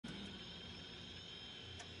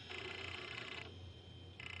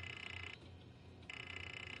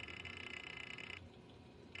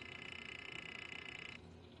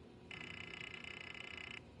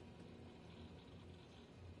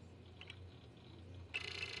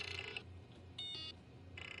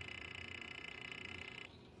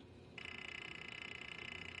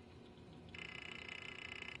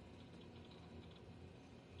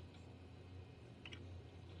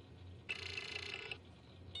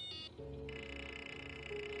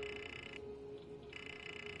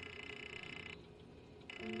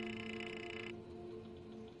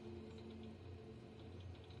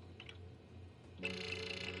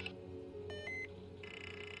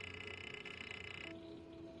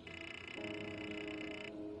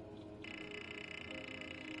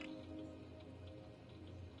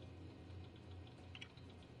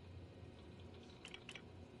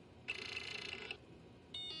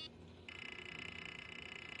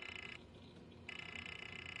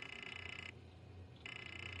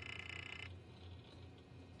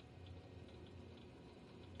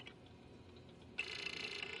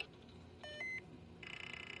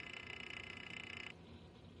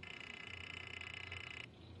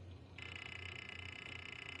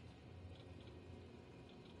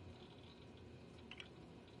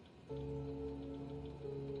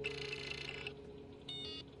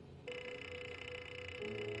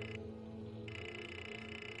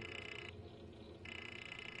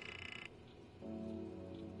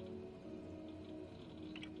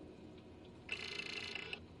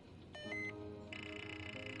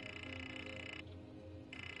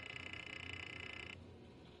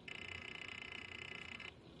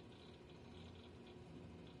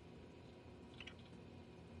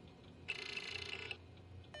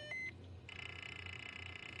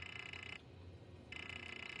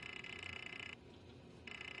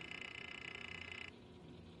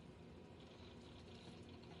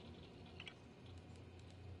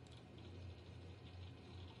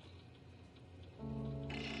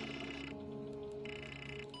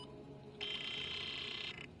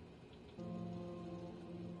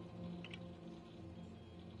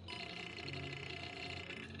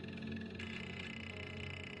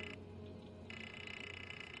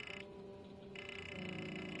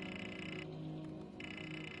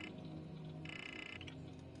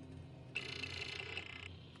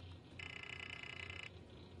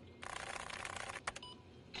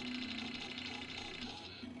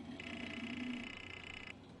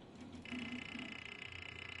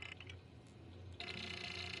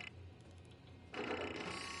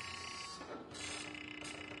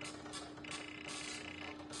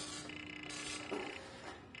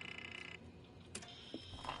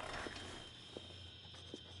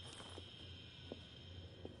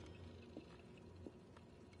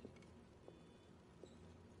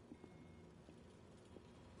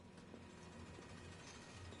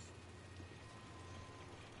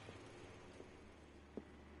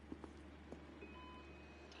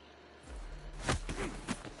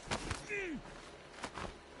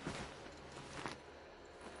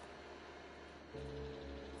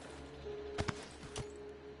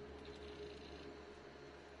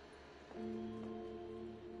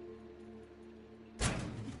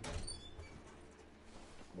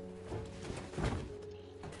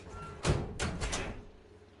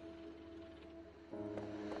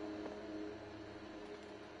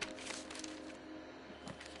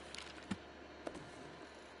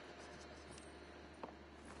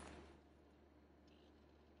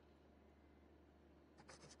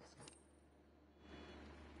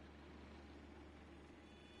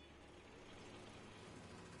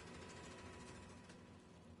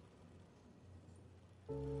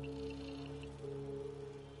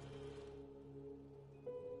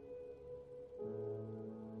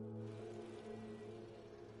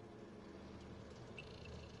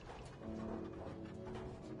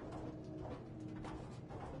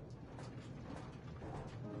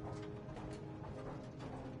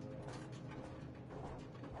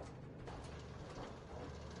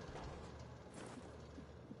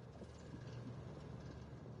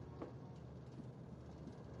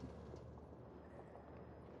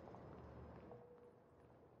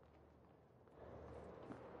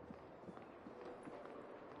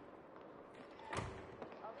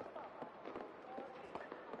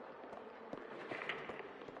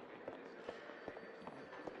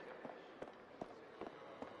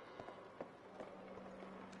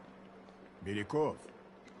Mirikov,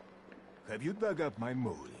 have you dug up my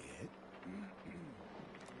mole yet?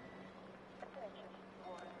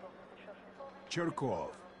 Cherkov.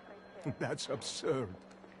 That's absurd.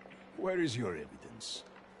 Where is your evidence?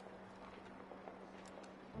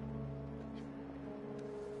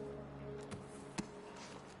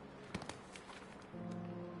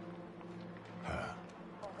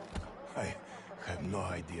 I have no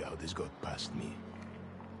idea how this got past me.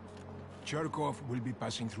 Cherkov will be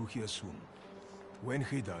passing through here soon. When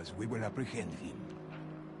he does, we will apprehend him.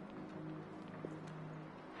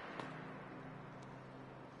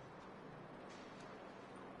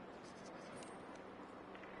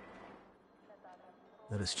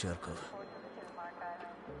 That is Cherkov.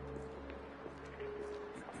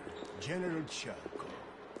 General Cherkov,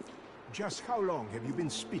 just how long have you been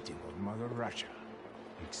spitting on Mother Russia?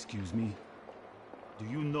 Excuse me? Do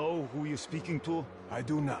you know who you're speaking to? I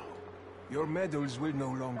do now. Your medals will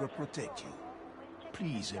no longer protect you.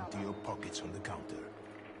 Please empty your pockets on the counter.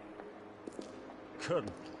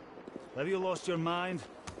 Colonel, have you lost your mind?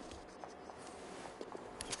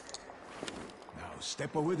 Now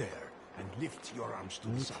step over there and lift your arms to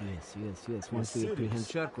the side. Yes. Once we apprehend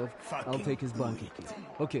Cherkov, I'll take his bunker key.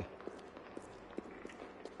 Okay.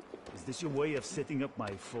 Is this your way of setting up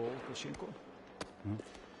my fall, Koshenko?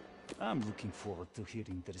 I'm looking forward to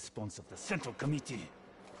hearing the response of the Central Committee.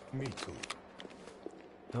 Me too.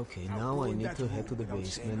 Okay, now I need to head to the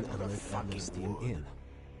basement and let Adler's team in.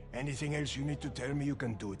 Anything else you need to tell me, you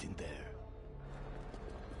can do it in there.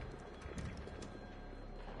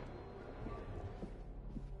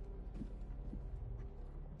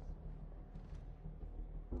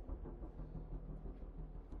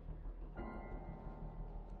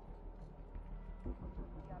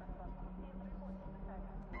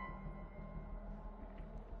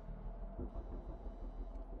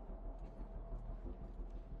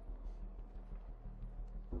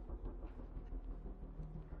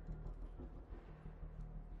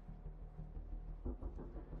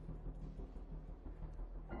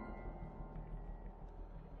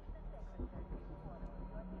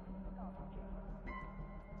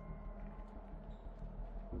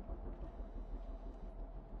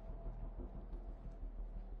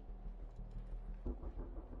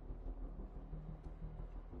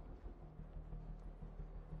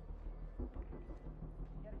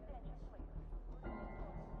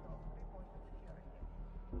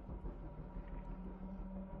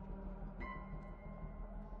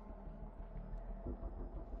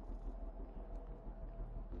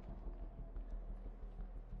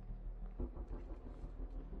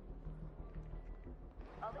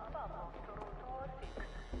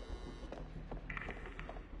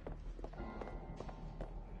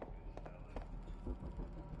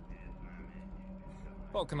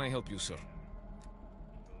 How can I help you, sir?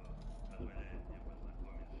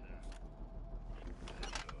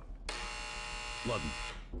 Ладно.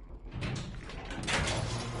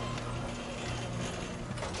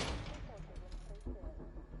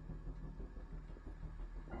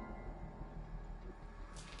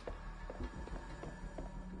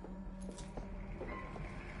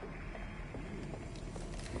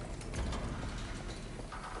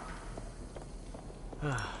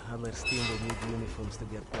 Adler's team will need uniforms to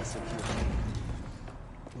get past security.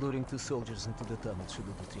 Luring 2 soldiers into the tunnel should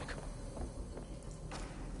do the trick.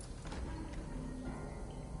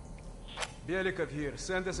 Belikov here.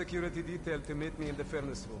 Send a security detail to meet me in the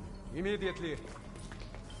furnace room. Immediately.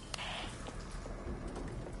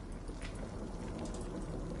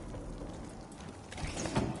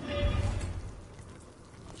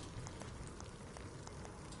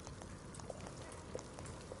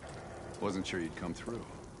 Wasn't sure you'd come through.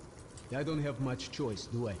 I don't have much choice,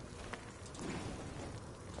 do I?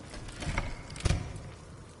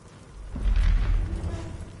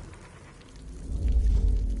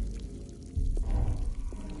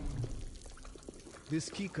 This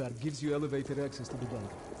keycard gives you elevator access to the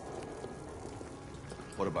bunker.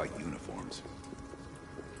 What about uniforms?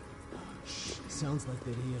 Sounds like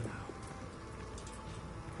they're here now.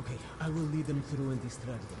 Okay, I will lead them through and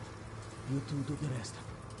distract them. You two do the rest.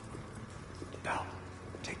 Pal,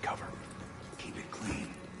 take cover. Keep it clean.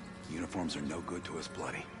 Uniforms are no good to us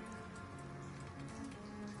bloody.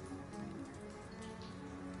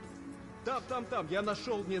 Там, я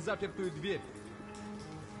нашел незапертую дверь.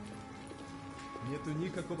 Нету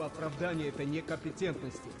никакого оправдания этой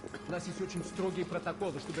некомпетентности. У нас есть очень строгие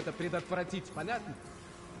протоколы, чтобы это предотвратить. Понятно?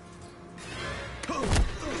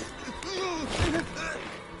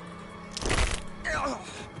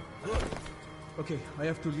 Okay, I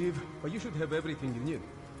have to leave, but you should have everything you need.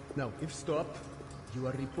 Now, if stopped, you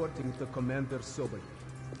are reporting to Commander Sobol.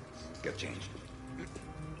 Get changed.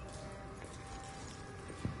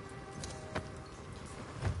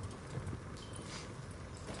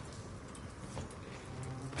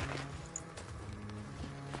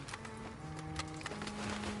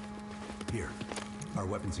 Here. Our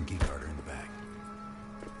weapons and keycard are in the bag.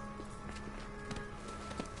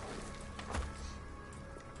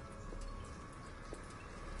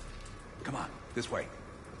 Come on, this way.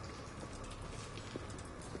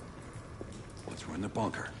 Once we're in the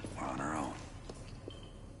bunker, we're on our own.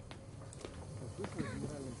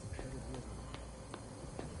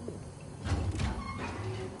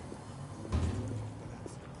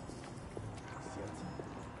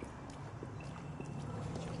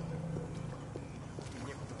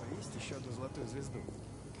 Есть еще одну золотую звезду.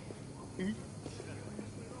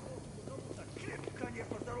 Крепко не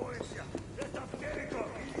поздороваешься! Это перекоп!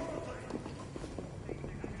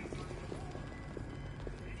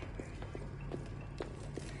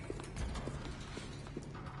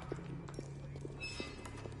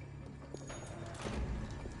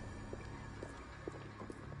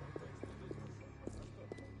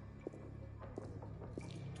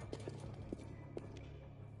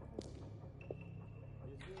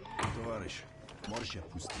 Товарищ, можешь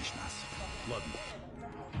отпустить нас? Ладно.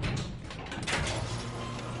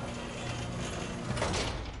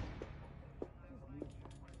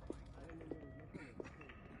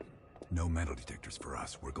 No metal detectors for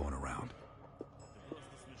us. We're going around.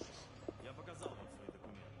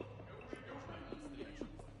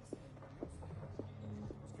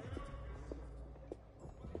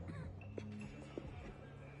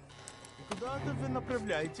 Куда-то вы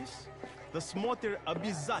направляетесь? Досмотр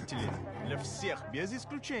обязателен для всех, без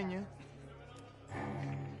исключения.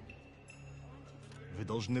 Вы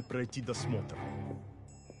должны пройти досмотр.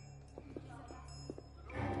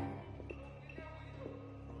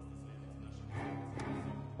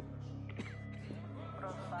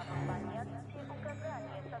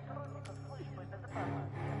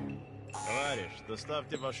 Товарищ,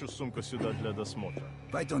 доставьте вашу сумку сюда для досмотра.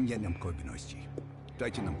 Дайте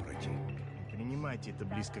нам пройти. Принимайте это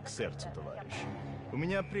близко к сердцу, товарищ. У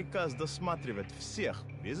меня приказ досматривать всех,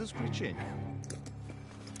 без исключения.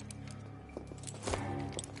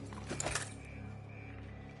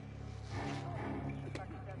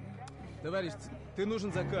 Товарищ, ты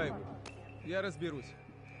нужен за Кайву. Я разберусь.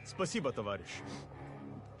 Спасибо, товарищ.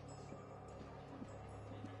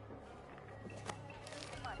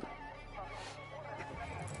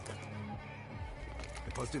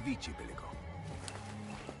 Поставите далеко.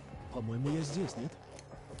 По-моему, я здесь, нет?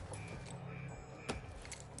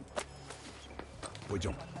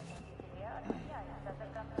 Пойдем.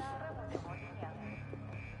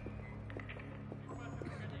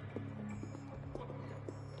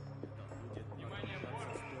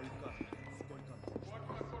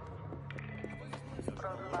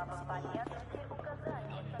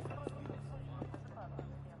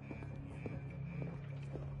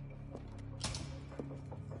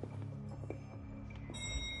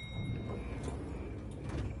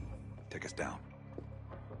 Take us down.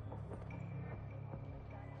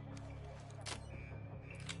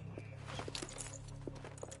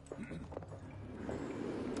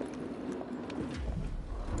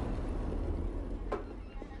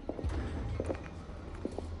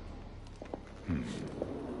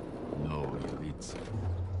 Новые лица.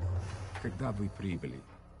 Когда вы прибыли?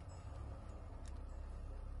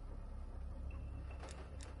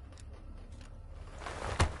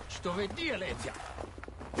 Что вы делаете?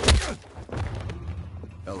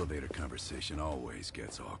 Elevator conversation always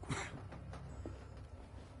gets awkward.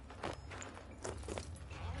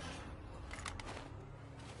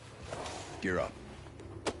 Gear up.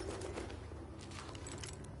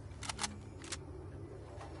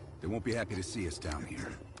 They won't be happy to see us down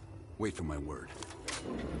here. Wait for my word.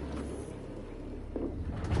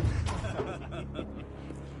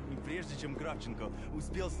 Прежде чем Кравченко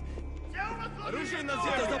успел... Оружие на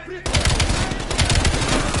землю! Это запрет!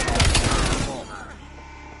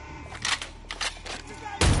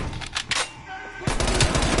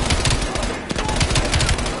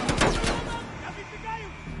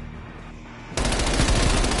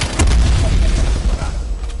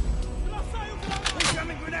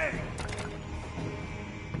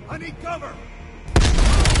 I need cover!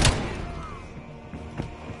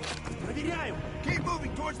 Проверяю! Keep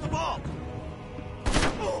moving towards the vault!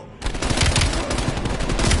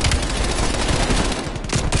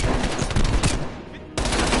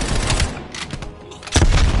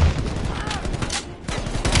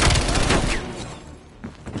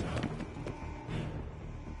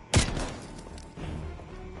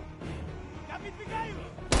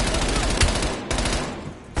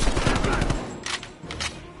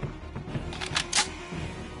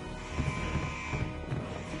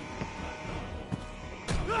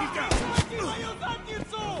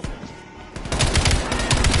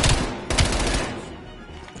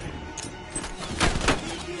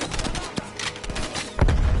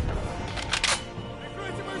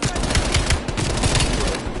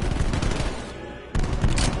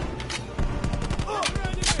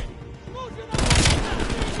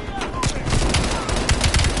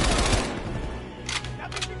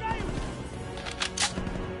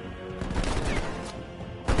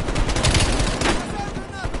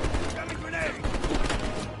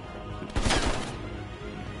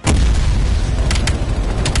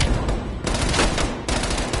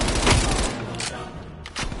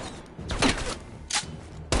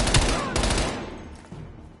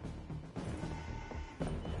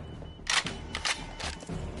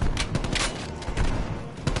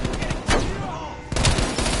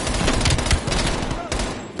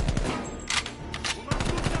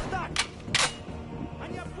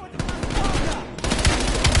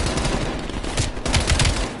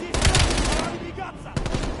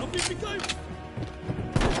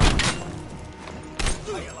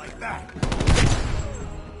 like that.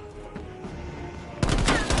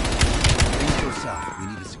 Things go south. We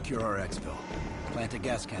need to secure our exfil. Plant a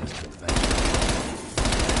gas canister with that.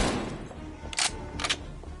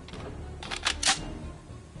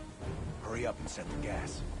 Hurry up and set the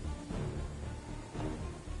gas.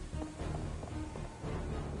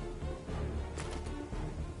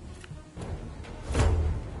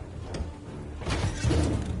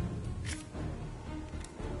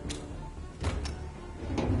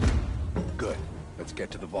 Good. Let's get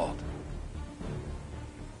to the vault.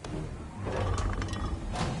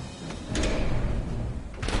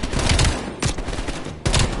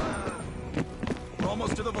 We're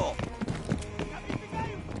almost to the vault.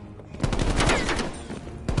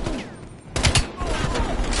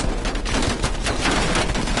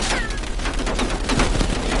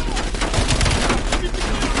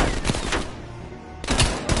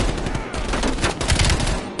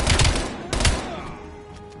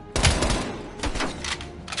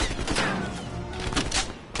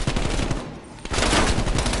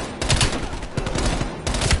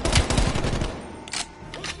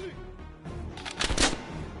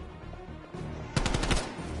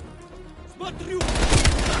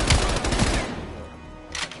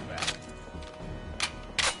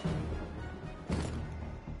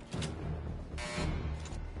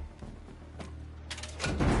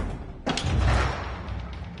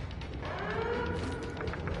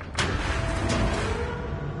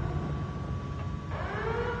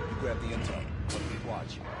 Grab the intel. Let me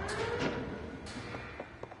watch.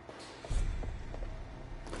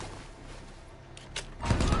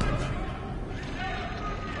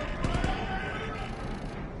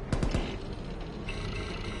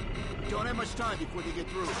 Don't have much time before they get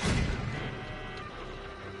through.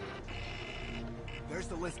 There's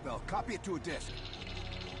the list bell. Copy it to a disk.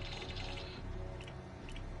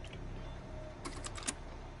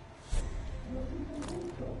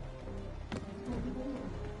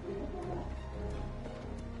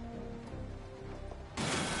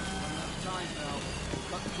 Time now.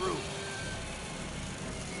 Cut through.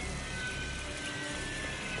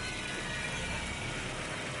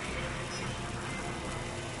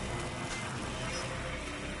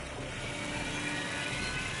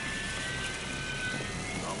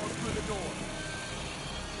 Almost through the door.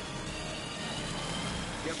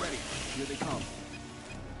 Get ready. Here they come.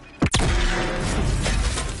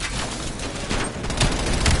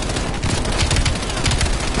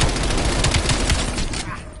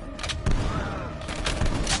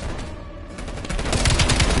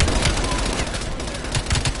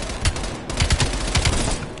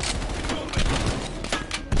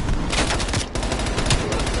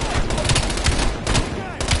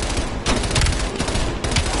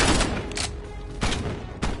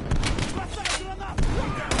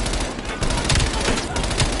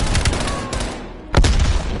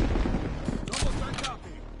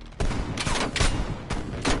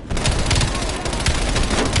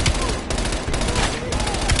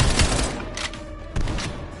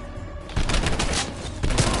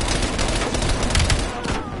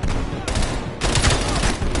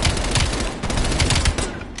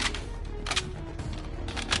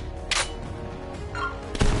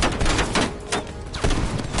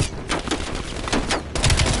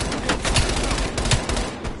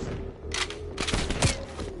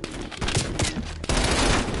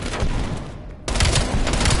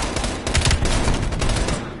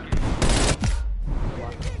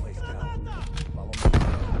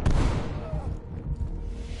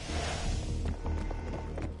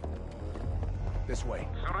 This way.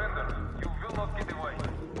 Surrender. You will not get away.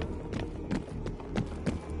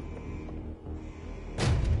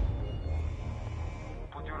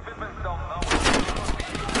 Put your weapons down now.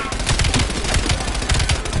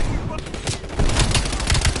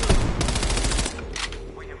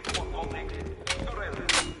 We have fought on exit. Surrender.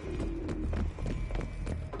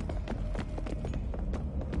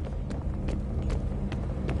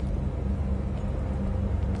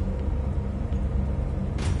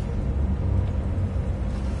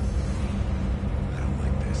 I don't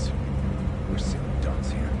like this.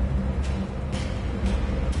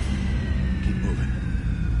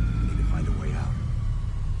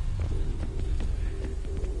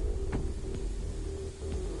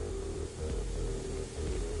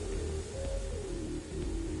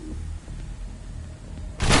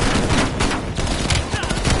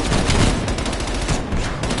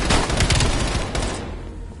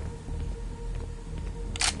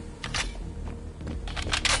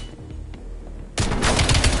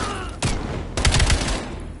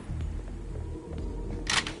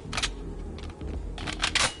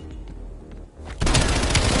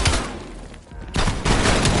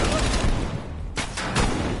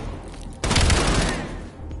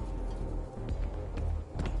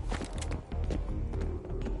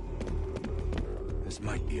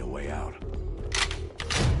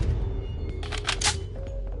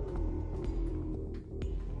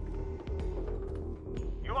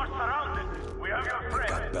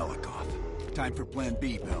 Belikov. Time for Plan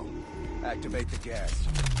B, Bill. Activate the gas.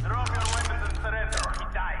 Drop your weapons and surrender or he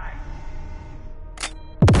dies.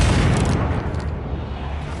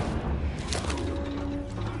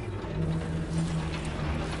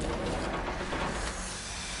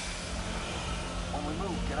 When we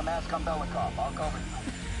move, get a mask on Belikov. I'll cover you.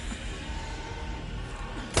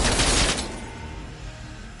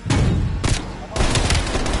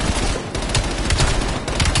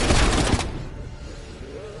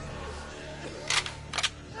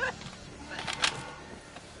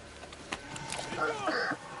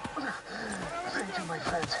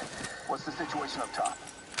 What's the situation up top?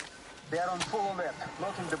 They are on full alert,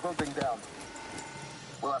 locking the building down.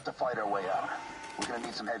 We'll have to fight our way out. We're gonna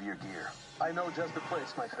need some heavier gear. I know just the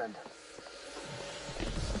place, my friend.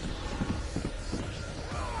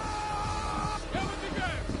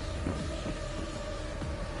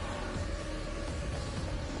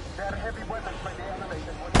 There are heavy weapons by the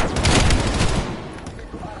elevated. We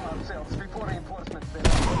need to arm ourselves before reinforcements there.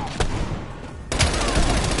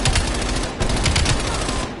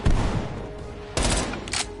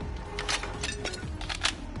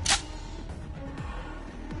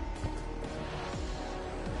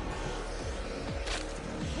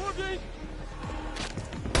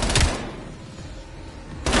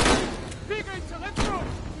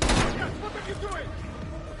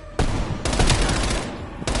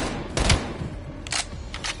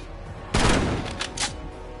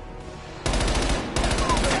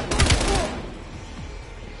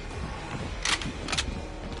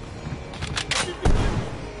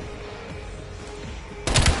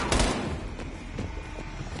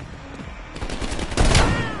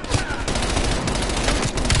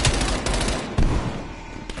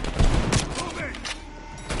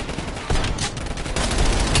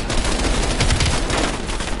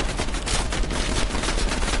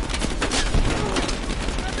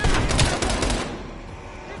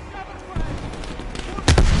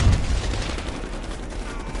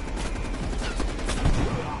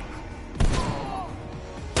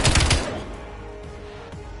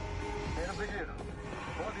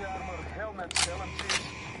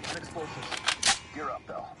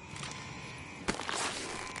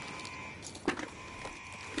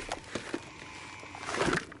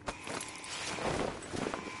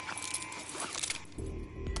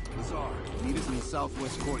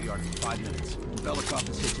 Southwest courtyard in 5 minutes. Belikov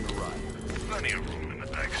is hitching a ride. Plenty of room in the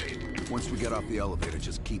backseat. Once we get off the elevator,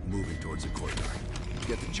 just keep moving towards the courtyard.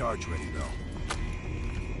 Get the charge ready, though.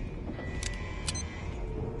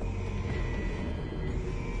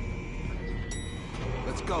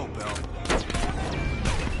 Let's go, Bell.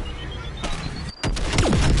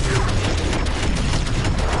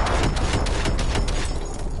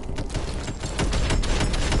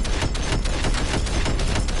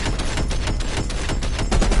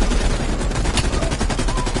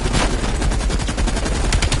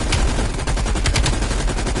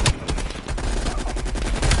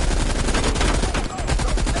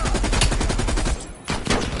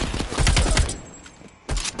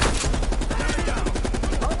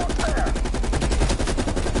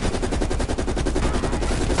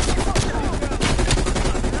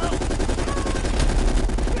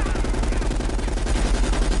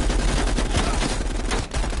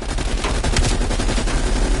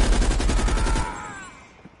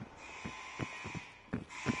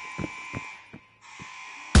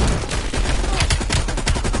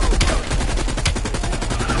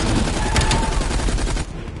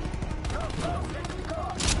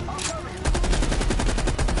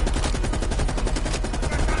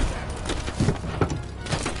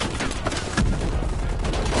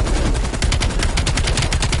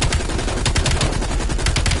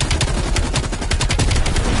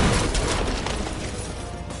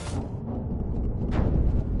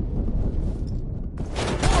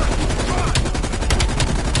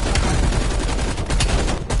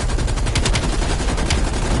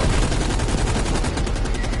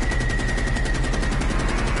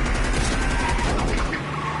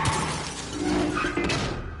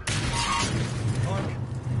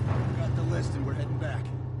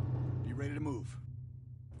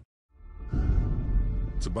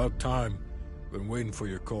 It's about time. Been waiting for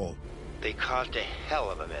your call. They caused a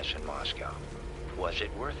hell of a mess in Moscow. Was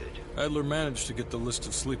it worth it? Adler managed to get the list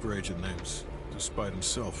of sleeper agent names, despite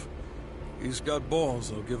himself. He's got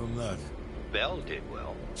balls, I'll give him that. Bell did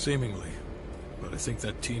well. Seemingly. But I think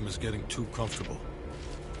that team is getting too comfortable.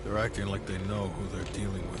 They're acting like they know who they're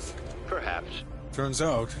dealing with. Perhaps. Turns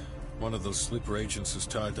out, one of those sleeper agents is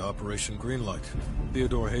tied to Operation Greenlight.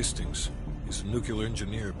 Theodore Hastings. He's a nuclear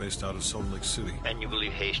engineer based out of Salt Lake City. And you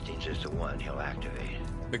believe Hastings is the one he'll activate?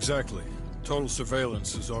 Exactly. Total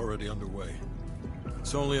surveillance is already underway.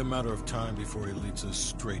 It's only a matter of time before he leads us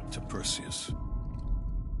straight to Perseus.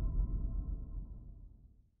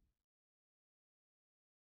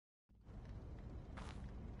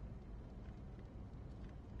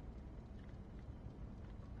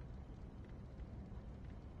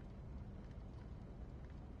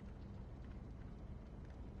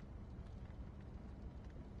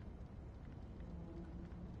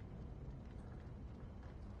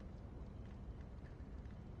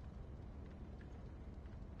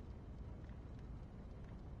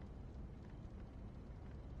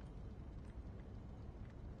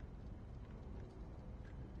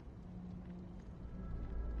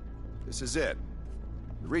 This is it.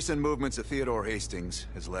 The recent movements of Theodore Hastings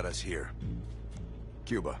has led us here.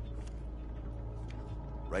 Cuba.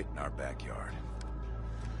 Right in our backyard.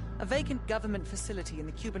 A vacant government facility in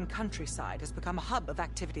the Cuban countryside has become a hub of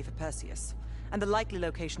activity for Perseus, and the likely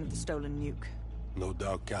location of the stolen nuke. No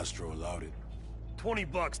doubt Castro allowed it.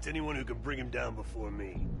 $20 to anyone who can bring him down before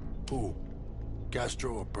me. Who?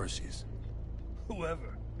 Castro or Perseus?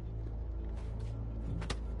 Whoever.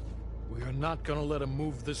 We are not gonna let him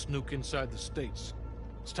move this nuke inside the States.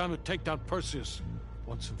 It's time to take down Perseus,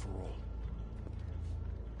 once and for all.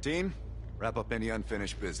 Team, wrap up any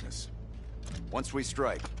unfinished business. Once we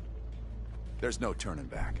strike, there's no turning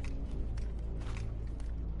back.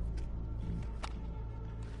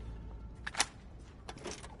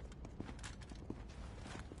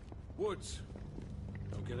 Woods.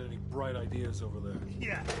 Don't get any bright ideas over there.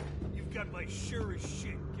 Yeah, you've got my sure as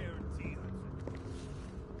shit guaranteed.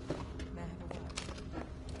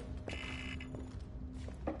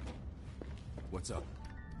 What's up?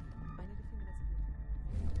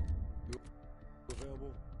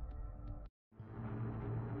 Available?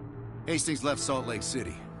 Hastings left Salt Lake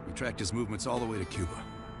City. We tracked his movements all the way to Cuba.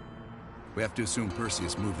 We have to assume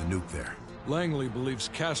Perseus moved the nuke there. Langley believes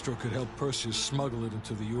Castro could help Perseus smuggle it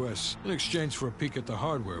into the U.S. in exchange for a peek at the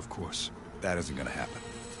hardware, of course. That isn't gonna happen.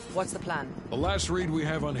 What's the plan? The last read we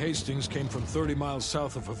have on Hastings came from 30 miles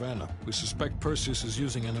south of Havana. We suspect Perseus is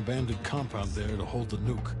using an abandoned compound there to hold the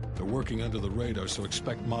nuke. They're working under the radar, so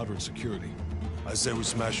expect moderate security. I say we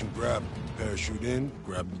smash and grab. Parachute in,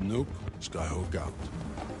 grab the nuke, skyhook out.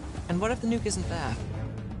 And what if the nuke isn't there?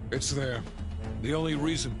 It's there. The only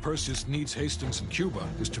reason Perseus needs Hastings in Cuba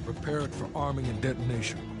is to prepare it for arming and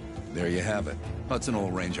detonation. There you have it. Hudson will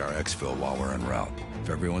arrange our exfil while we're en route. If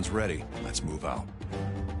everyone's ready, let's move out.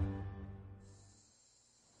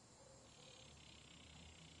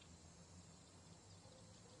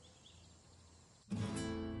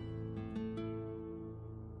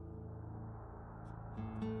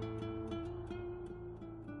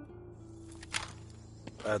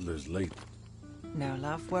 Adler's late. No,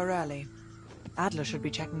 love, we're early. Adler should be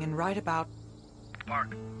checking in right about...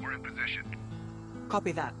 Park, we're in position.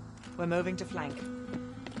 Copy that. We're moving to flank.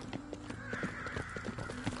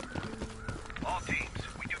 All teams,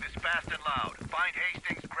 we do this fast and loud. Find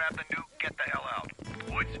Hastings, grab the nuke, get the hell out.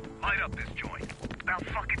 Woods, light up this joint. About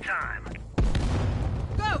fucking time.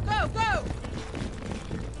 Go, go, go!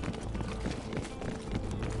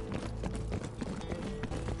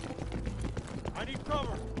 I need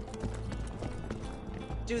cover!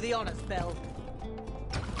 Do the honors, Bill.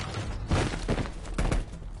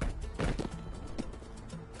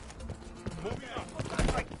 Moving up.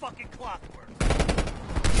 That's like fucking clockwork.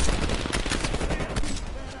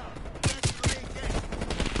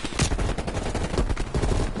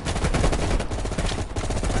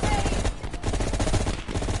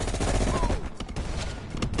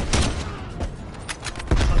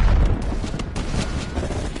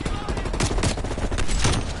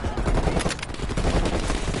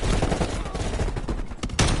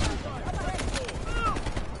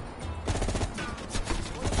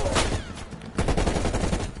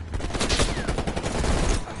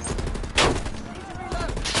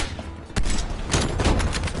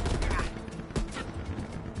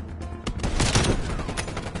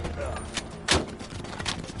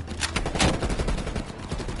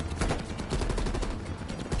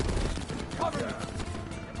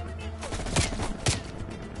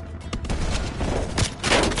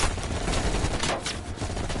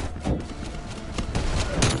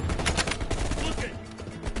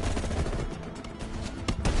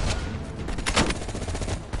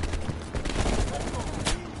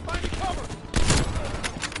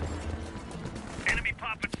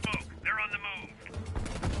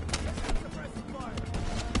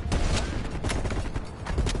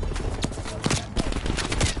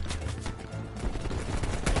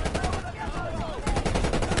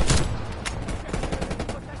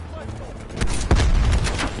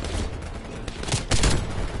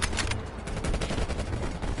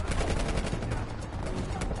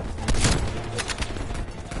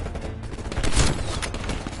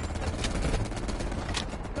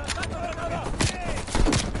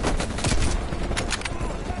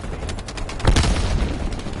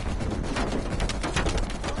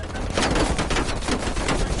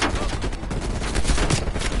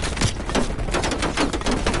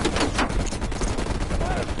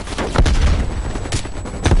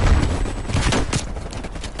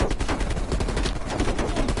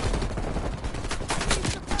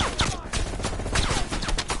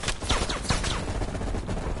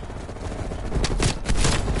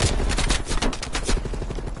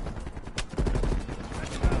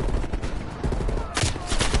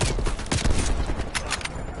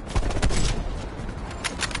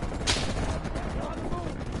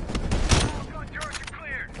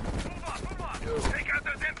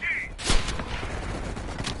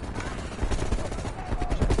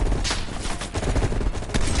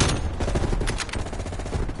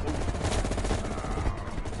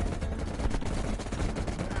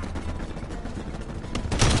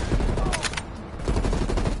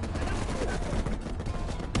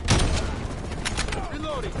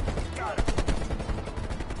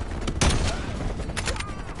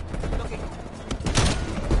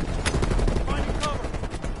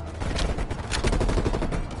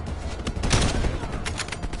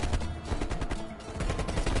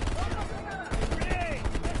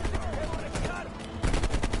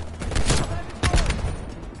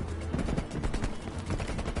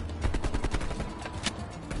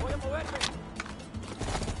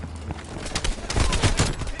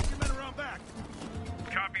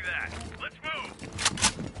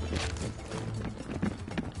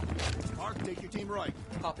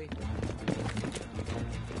 Copy.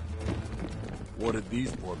 What did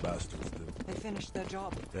these poor bastards do? They finished their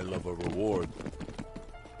job. They love a reward.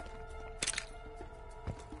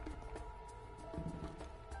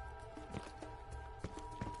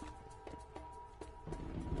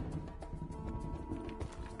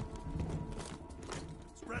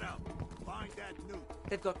 Spread out. Find that nuke.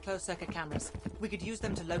 They've got closed-circuit cameras. We could use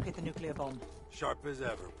them to locate the nuclear bomb. Sharp as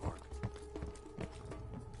ever, Park.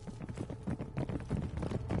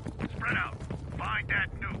 Spread out. Find that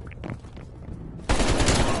nuke.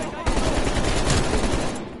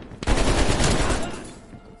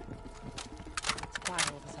 It's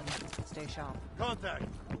quiet all of a sudden. Stay sharp. Contact.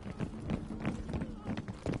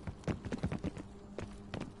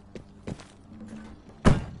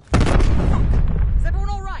 Is everyone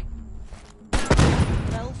all right?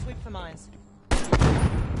 Well, sweep for mines.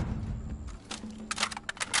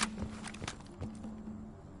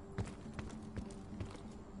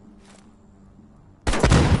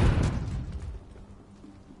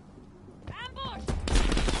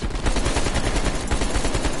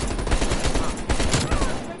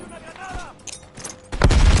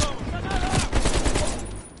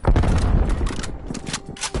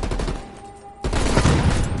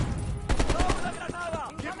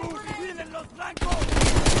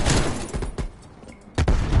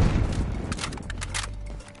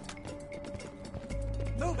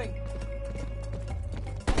 Moving!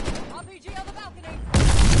 RPG on the balcony!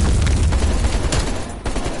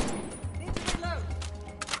 Need to reload!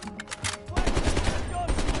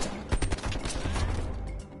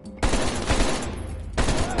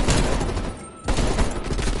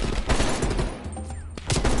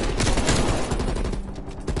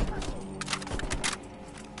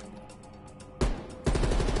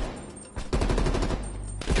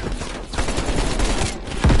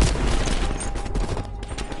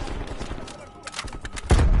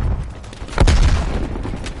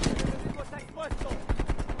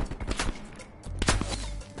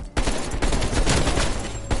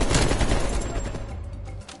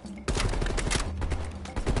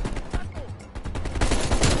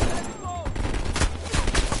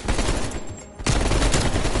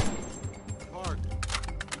 Park,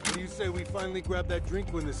 what do you say we finally grab that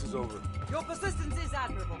drink when this is over? Your persistence is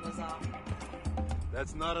admirable, Lazar.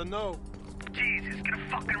 That's not a no. Jesus, get a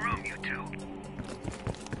fucking room, you two.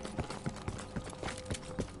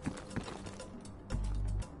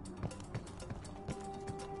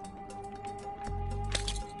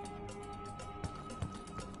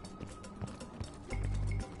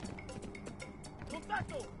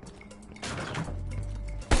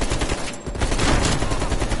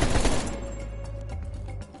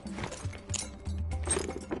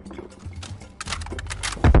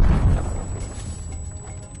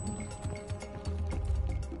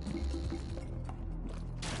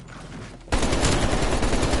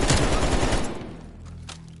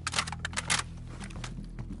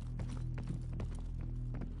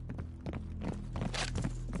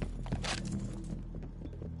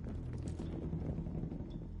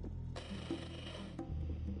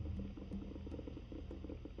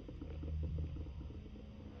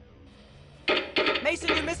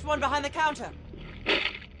 Mason, you missed one behind the counter.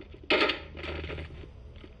 Thanks,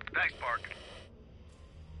 Park.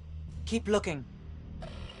 Keep looking.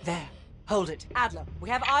 There. Hold it. Adler, we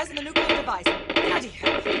have eyes on the nuclear device. Bloody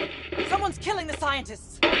hell. Someone's killing the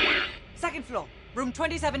scientists. Second floor, room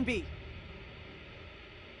 27B.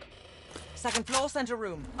 Second floor, center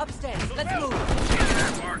room. Upstairs. Let's move.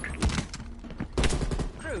 Park.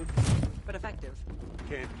 Crude, but effective.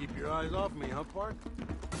 Can't keep your eyes off me, huh, Park?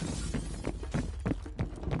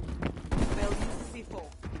 They'll use the C4.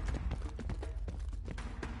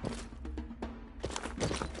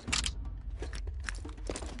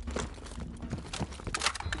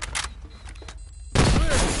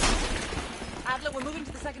 Adler, we're moving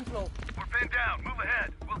to the second floor. We're pinned down. Move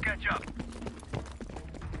ahead. We'll catch up.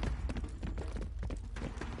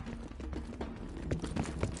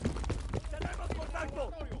 ¡Tenemos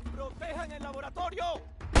contacto! ¡Protejan el laboratorio!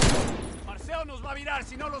 Marceo nos va a virar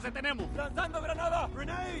si no los detenemos. ¡Lanzando granada!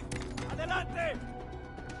 ¡Grenade! ¡Adelante!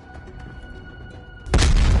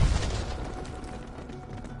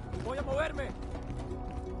 Voy a moverme.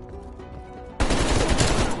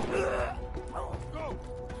 Go.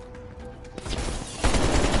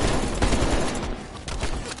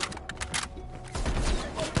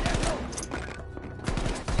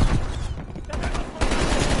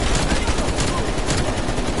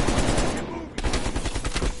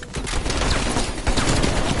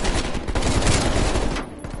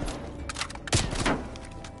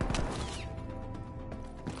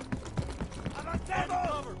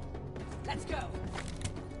 Let's go.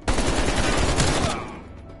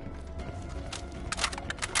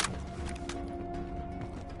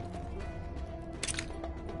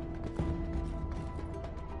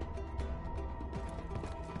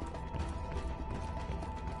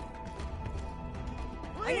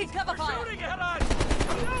 I need cover fire! Shooting at us!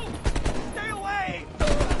 You! Stay away!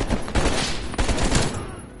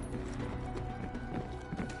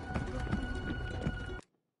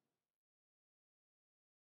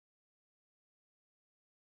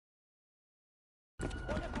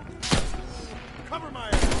 Cover my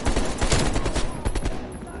ass!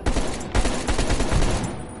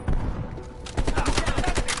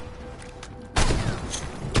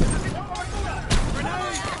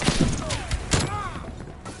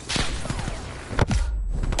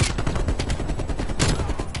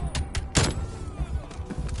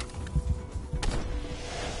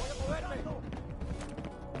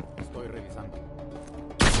 Estoy revisando.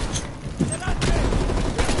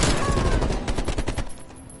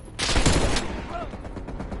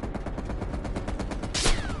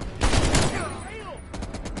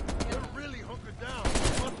 They're really hunkered down.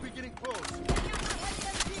 They must be getting close.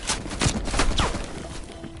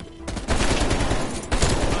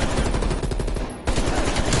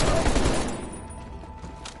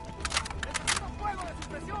 ¡Fuego de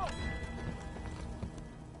supresión!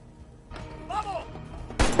 ¡Vamos!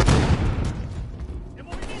 ¡En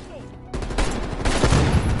movimiento!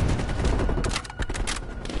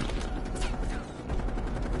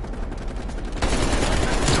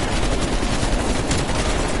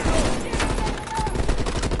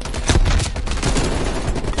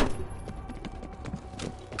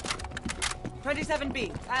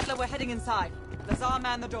 B. Adler, we're heading inside. Lazar,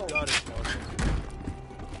 man the door. Got it, Marshal.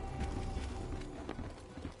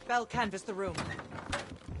 Bell, canvass the room.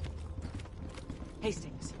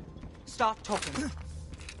 Hastings, start talking.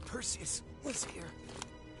 Perseus was here.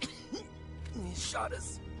 He shot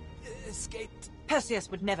us. Escaped. Perseus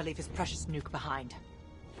would never leave his precious nuke behind.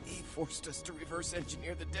 He forced us to reverse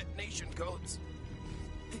engineer the detonation codes.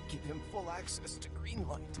 They give him full access to green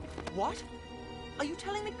light. What? Are you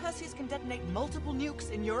telling me Perseus can detonate multiple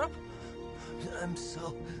nukes in Europe? I'm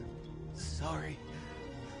so sorry.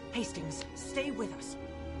 Hastings, stay with us.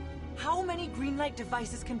 How many green light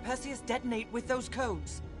devices can Perseus detonate with those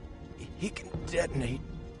codes? He can detonate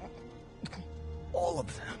all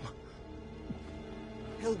of them.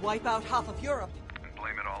 He'll wipe out half of Europe. And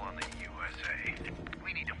blame it all on the USA.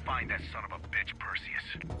 We need to find that son of a bitch, Perseus.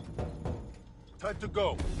 Time to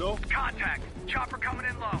go. No? Contact! Chopper coming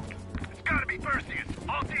in low. It's gotta be Perseus.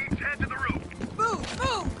 All teams head to the roof. Move!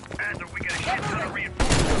 Move! Adler, we get a shit ton of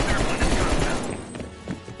reinforcements circling this compound.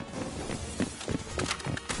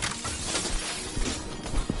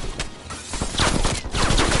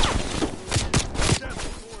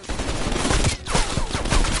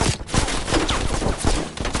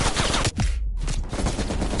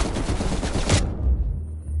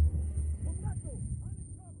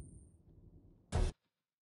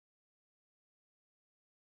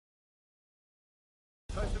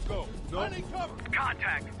 Time to go. No? Cover.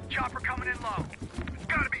 Contact! Chopper coming in low. It's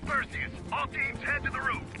gotta be Perseus. All teams head to the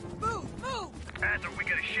roof. Move! Move! Adler, we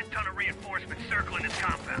get a shit ton of reinforcements circling this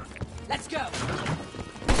compound. Let's go! In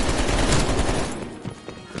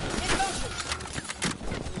motion!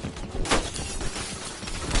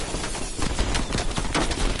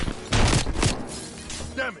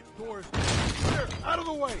 Damn it, doors. Here, out of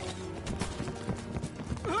the way.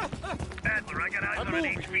 Adler, I got eyes on an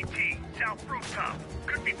HVT. South rooftop.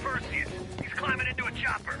 Could be Perseus. He's climbing into a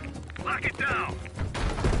chopper. Lock it down.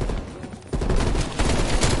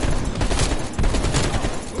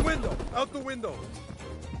 The window. Out the window.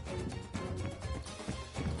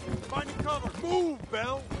 Finding cover. Move,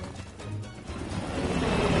 Bell.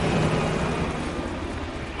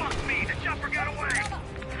 Fuck me. The chopper got away.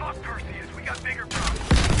 Fuck Perseus. We got bigger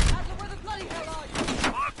problems. Adler, where the bloody hell are you?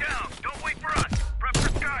 Lock down. Don't wait for us. Prep for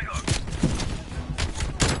skyhook.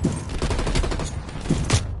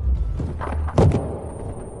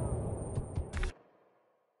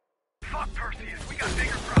 Fuck Perseus. We got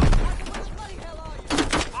bigger problems. Where the bloody hell are you?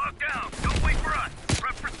 Lock down. Don't wait for us.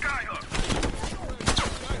 Prep for skyhook.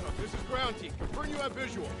 This is ground team. Confirm you have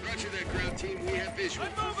visual. Roger that, ground team. We have visual.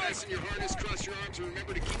 Fasten your harness, cross your arms, and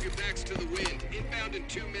remember to keep your backs to the wind. Inbound in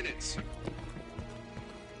 2 minutes.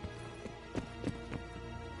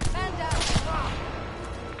 Man down!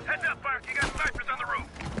 Heads up, Bark. You got snipers on the roof.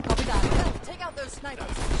 Copy that. Take out those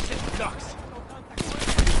snipers. Shit, ducks.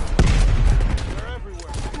 They're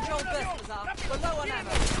everywhere. Control this, Lazar. We're low on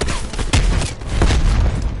ammo.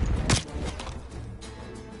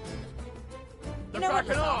 You know what,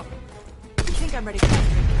 Lazar? I think I'm ready for that.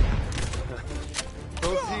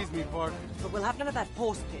 Don't tease me, Park. But we'll have none of that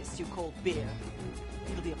horse piss you call beer.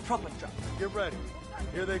 It'll be a proper drunk. Get ready.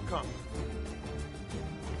 Here they come.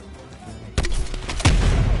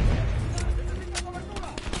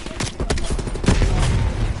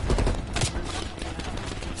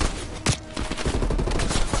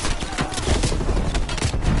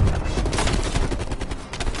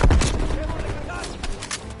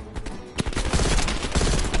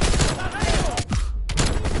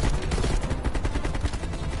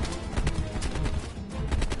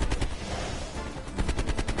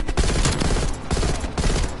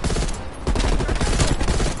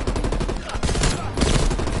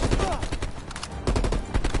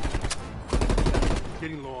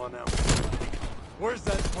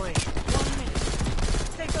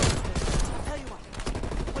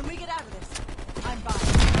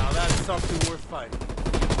 something worth fighting.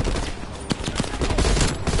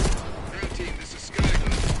 Ground team, this is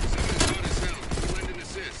Skyhook. Someone is hot as hell. Can you lend an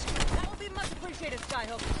assist? That will be much appreciated,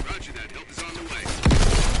 Skyhook. Roger that. Help is on the way.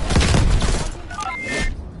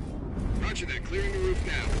 Roger that. Clearing the roof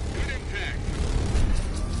now. Good impact.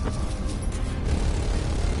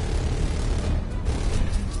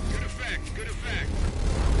 Good effect. Good effect.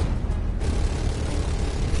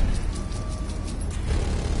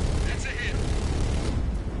 That's a hit.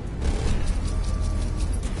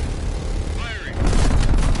 Firing.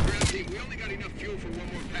 Ground team, we only got enough fuel for one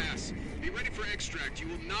more pass. Be ready for extract. You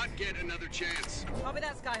will not get another chance. Copy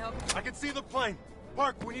that, Skyhook. I can see the plane.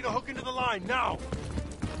 Park, we need to hook into the line, now!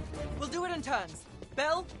 We'll do it in turns.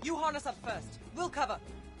 Bell, you harness up first. We'll cover.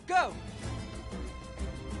 Go!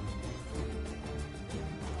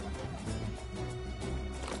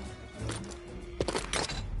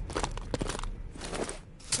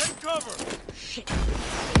 Take cover! Shit.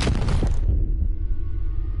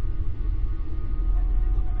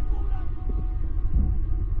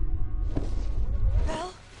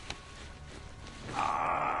 Bell?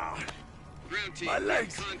 Ground team, My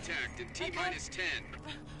legs. contact in T-minus 10,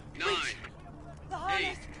 9, The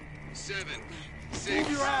harness. 8, 7, 6,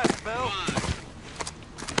 Move your ass, Bell. 5.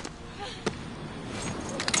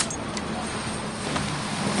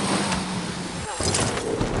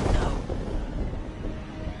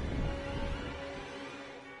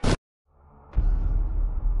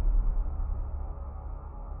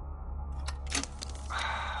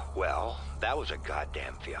 Well, that was a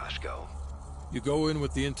goddamn fiasco. You go in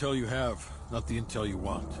with the intel you have, not the intel you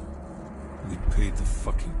want. We paid the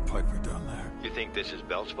fucking piper down there. You think this is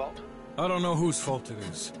Bell's fault? I don't know whose fault it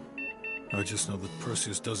is. I just know that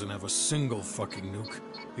Perseus doesn't have a single fucking nuke.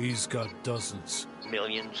 He's got dozens.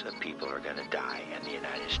 Millions of people are gonna die, and the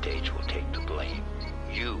United States will take the blame.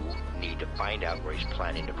 You need to find out where he's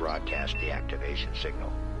planning to broadcast the activation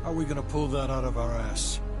signal. How are we gonna pull that out of our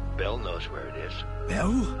ass? Bell knows where it is.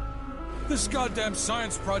 Bell? This goddamn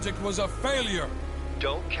science project was a failure!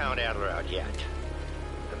 Don't count Adler out yet.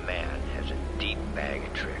 The man has a deep bag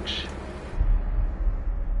of tricks.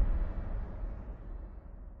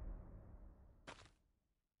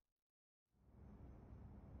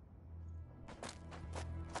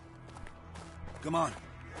 Come on,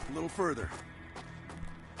 a little further.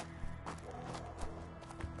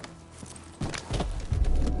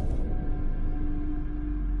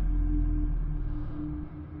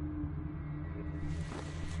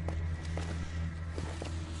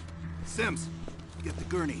 Sims, get the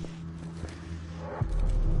gurney.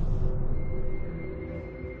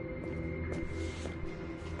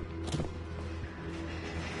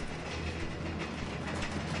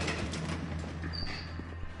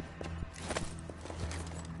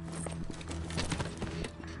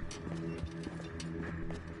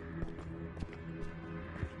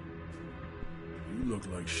 You look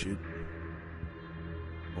like shit.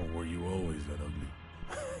 Or were you always that ugly?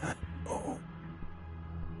 Oh.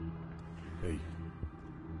 Hey.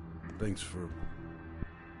 Thanks for...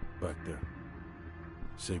 back there.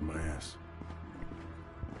 Saved my ass.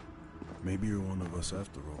 Maybe you're one of us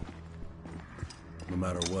after all. No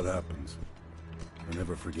matter what happens, I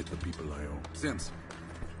never forget the people I owe. Sims,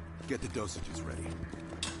 get the dosages ready.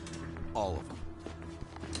 All of them.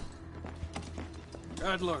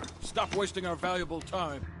 Adler, stop wasting our valuable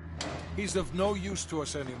time. He's of no use to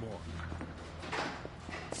us anymore.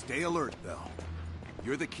 Stay alert, Bell.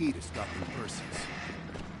 You're the key to stopping Perseus.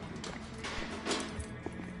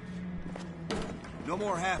 No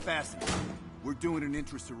more half-assing. We're doing an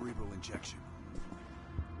intracerebral injection.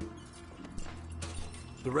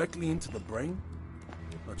 Directly into the brain?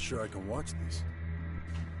 Not sure I can watch this.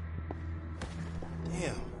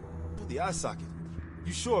 Damn. The eye socket.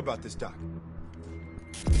 You sure about this, Doc?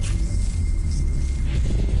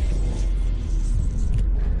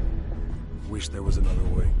 Wish there was another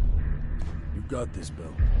way. You got this,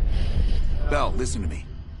 Bell. Bell, listen to me.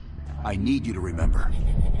 I need you to remember.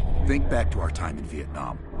 Think back to our time in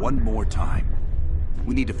Vietnam. One more time.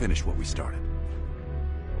 We need to finish what we started.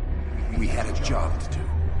 We had a job to do.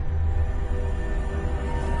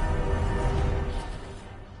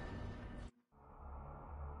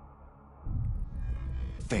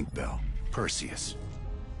 Think, Bell. Perseus.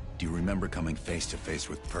 Do you remember coming face to face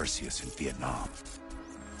with Perseus in Vietnam?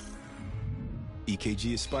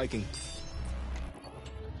 EKG is spiking.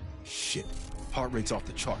 Shit. Heart rate's off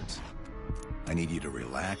the charts. I need you to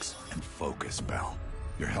relax and focus, Bell.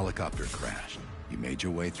 Your helicopter crashed. You made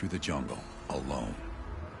your way through the jungle, alone.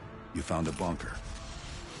 You found a bunker.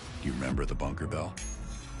 Do you remember the bunker, Bell?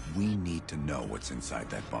 We need to know what's inside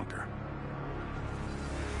that bunker.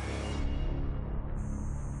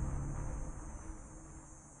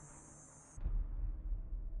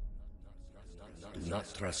 Do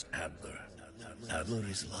not trust Adler. Adler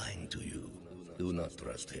is lying to you. Do not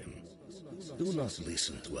trust him. Do not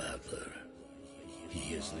listen to Adler.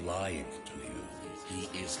 He is lying to you.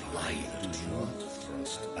 He is lying. Do not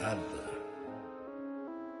trust Adler.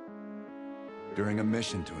 During a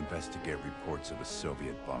mission to investigate reports of a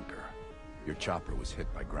Soviet bunker, your chopper was hit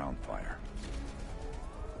by ground fire.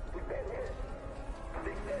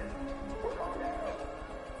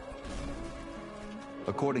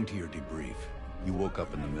 According to your debrief, you woke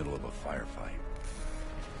up in the middle of a firefight.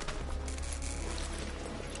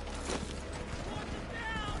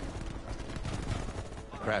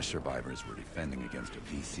 Crash survivors were defending against a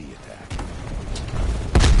VC attack.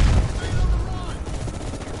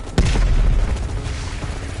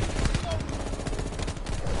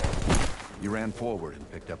 You ran forward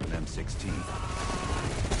and picked up an M16.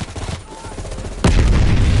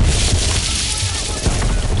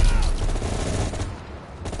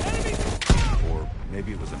 Or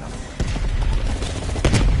maybe it was another one.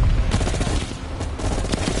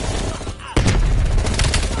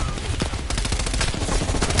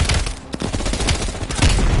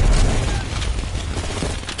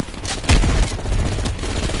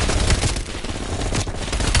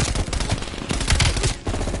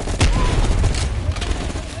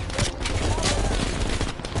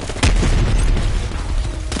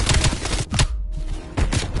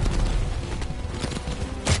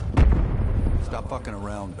 Fucking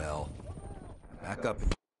around, Bell. Back up.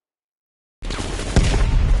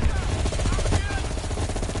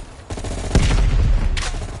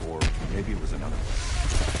 Or maybe it was another one.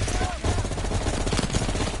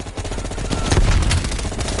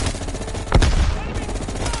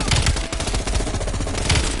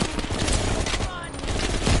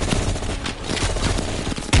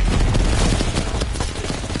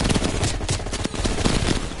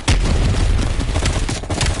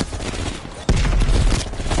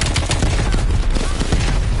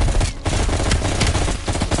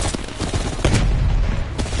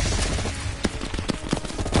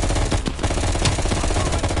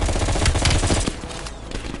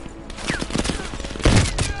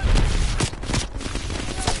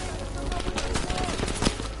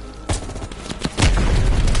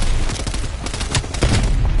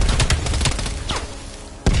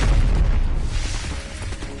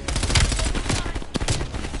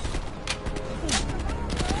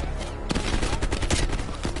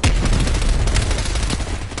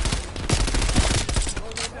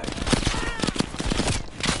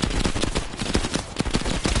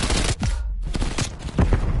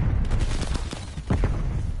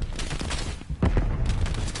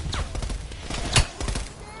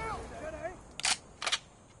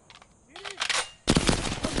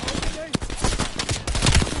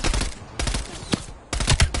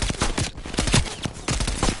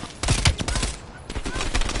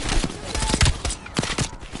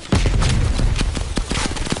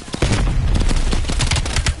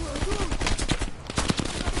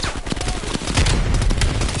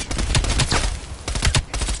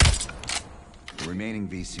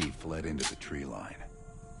 VC fled into the tree line.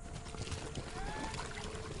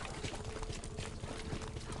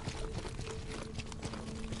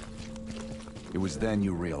 It was then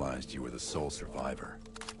you realized you were the sole survivor.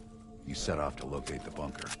 You set off to locate the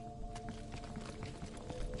bunker.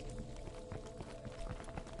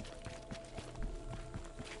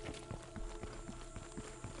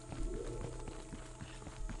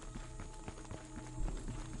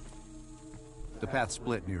 The path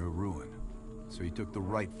split near a ruin, so you took the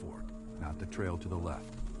right fork, not the trail to the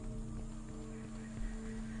left.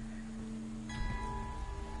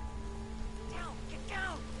 Down! Get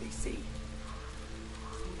down! BC!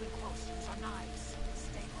 Moving close. Use our knives.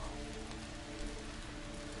 Stay low.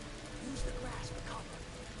 Use the grass for cover.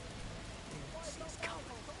 They won't see us coming.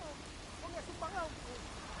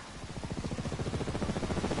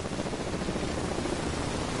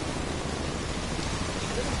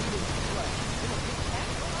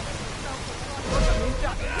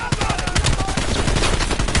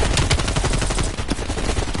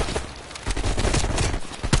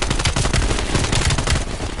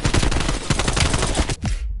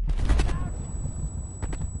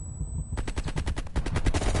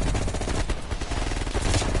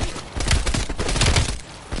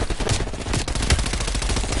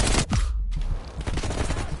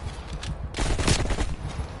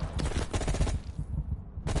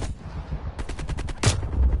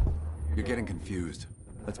 You're getting confused.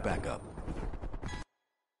 Let's back up.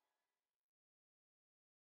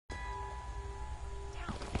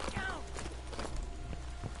 Down!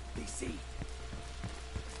 BC!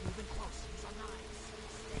 Moving close. Use our knives.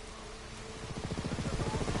 Stay low.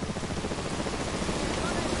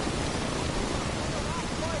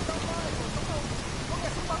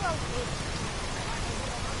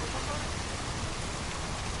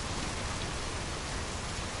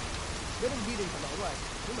 Let him lead into the right.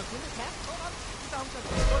 Nhưng mà kiếm được khác. Tốt lắm. Chúng ta không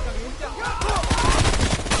cần muốn chặn.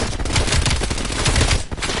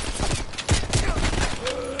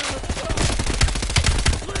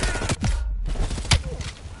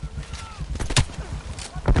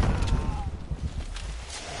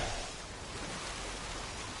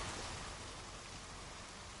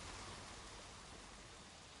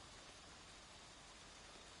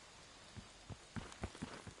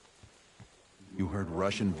 You heard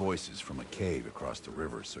Russian voices from a cave across the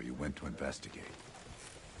river, so you went to investigate.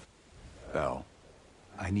 Bell,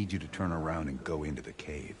 I need you to turn around and go into the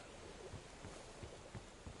cave.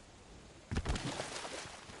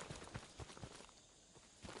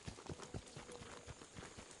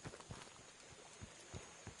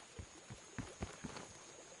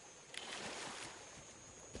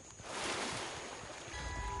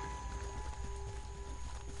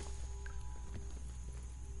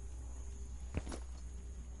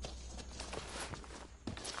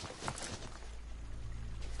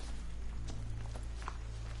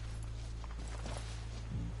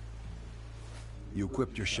 You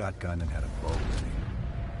equipped your shotgun and had a bow ready.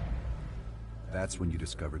 That's when you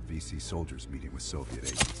discovered VC soldiers meeting with Soviet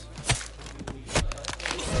agents.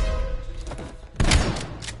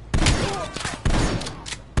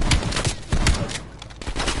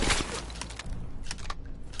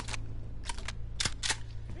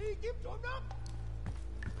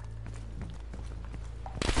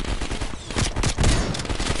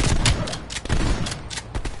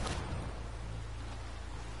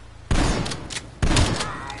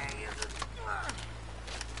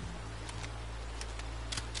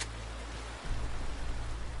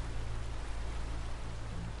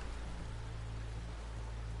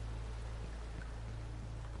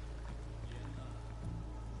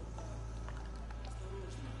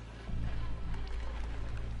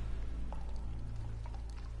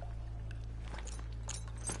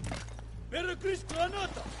 Перекрыть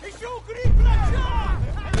граната! Еще укрепь врача!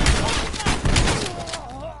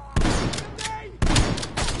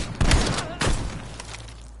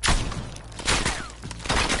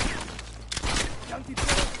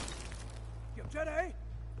 Kiểm tra đấy.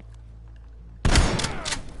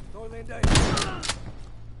 Tôi lên đây.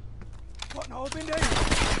 Bọn họ bên đây.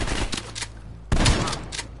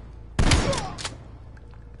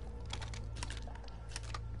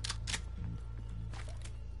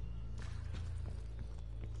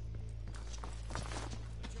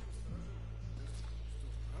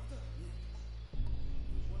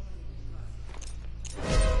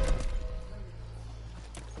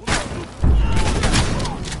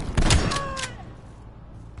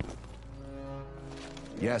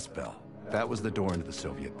 Yes, Bell. That was the door into the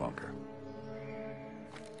Soviet bunker.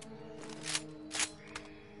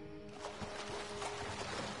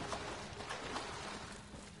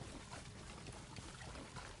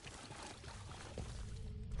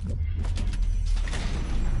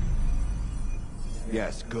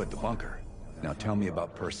 Yes, good, the bunker. Now tell me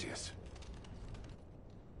about Perseus.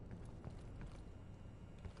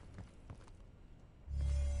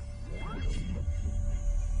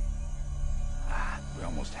 We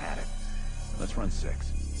almost had it. Let's run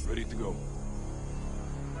 6. Ready to go.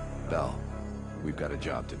 Bell, we've got a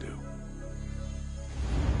job to do.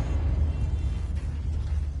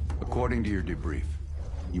 According to your debrief,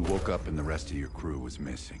 you woke up and the rest of your crew was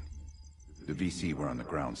missing. The VC were on the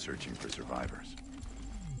ground searching for survivors.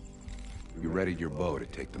 You readied your bow to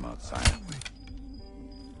take them out silently.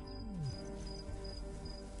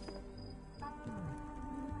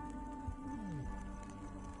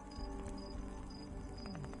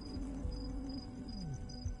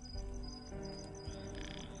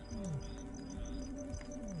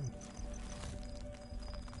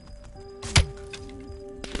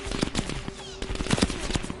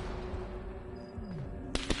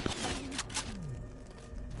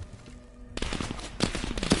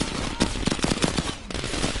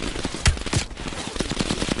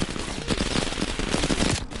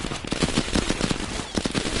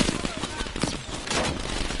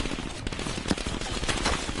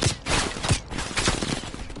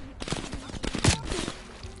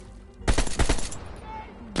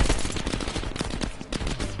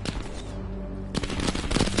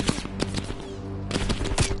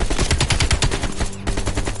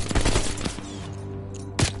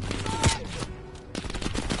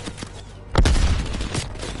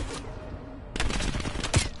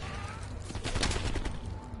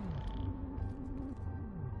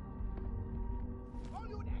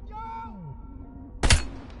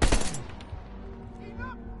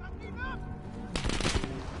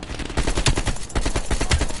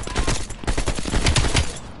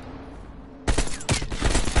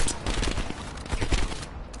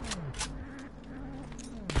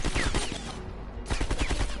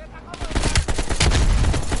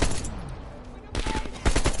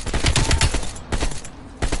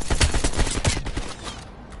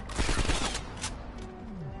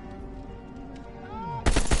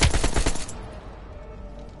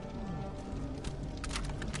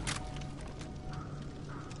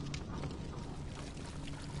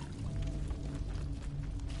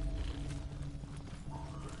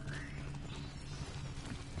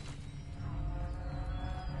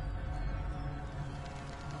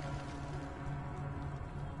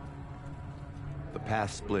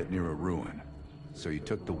 path split near a ruin, so you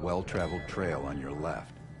took the well-traveled trail on your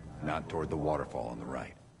left, not toward the waterfall on the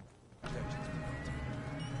right.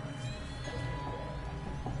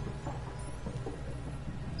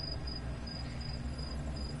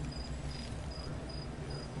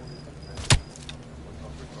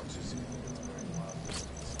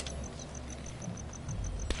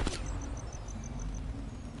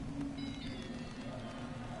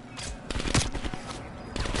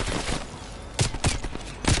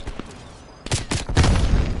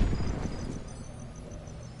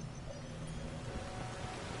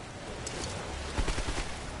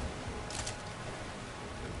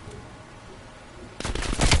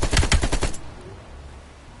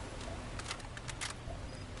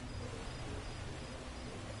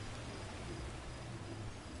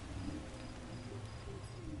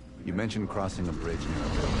 You mentioned crossing a bridge near a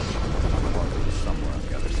village. The bunker was somewhere on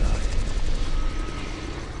the other side.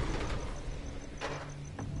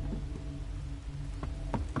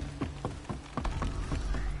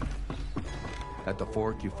 At the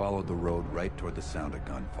fork, you followed the road right toward the sound of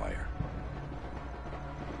gunfire.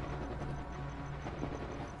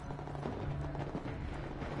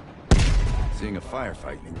 Seeing a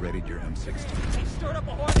firefight, you readied your M16. They stirred up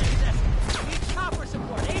a hornet's nest. We need chopper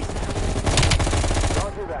support ASAP.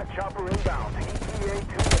 Roger that. Chopper inbound. ETA 2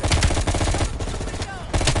 minutes.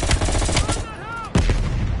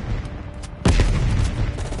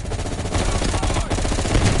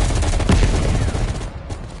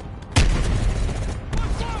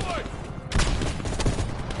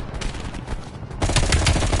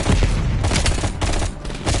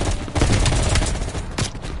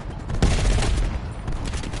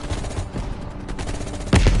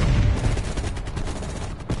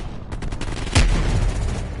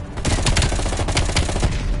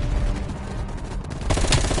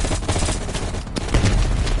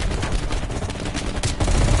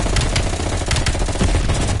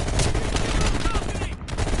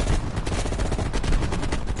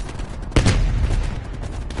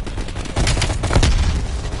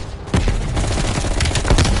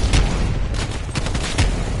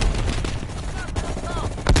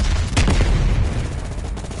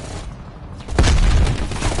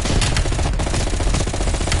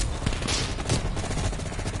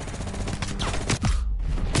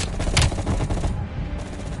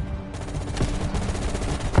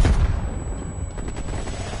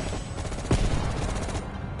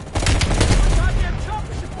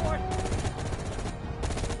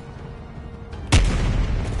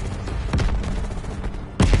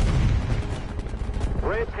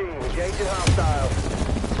 Engaging hostiles.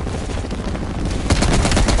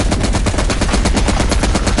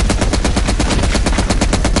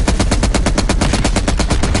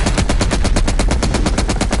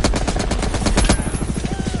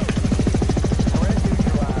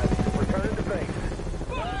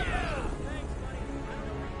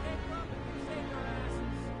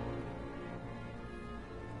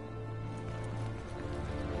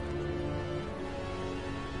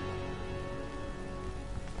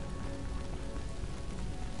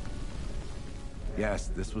 Yes,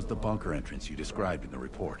 this was the bunker entrance you described in the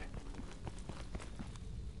report.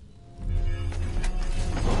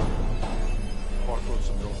 Barcode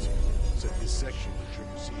some notes here. Said this section would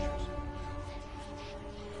trigger seizures.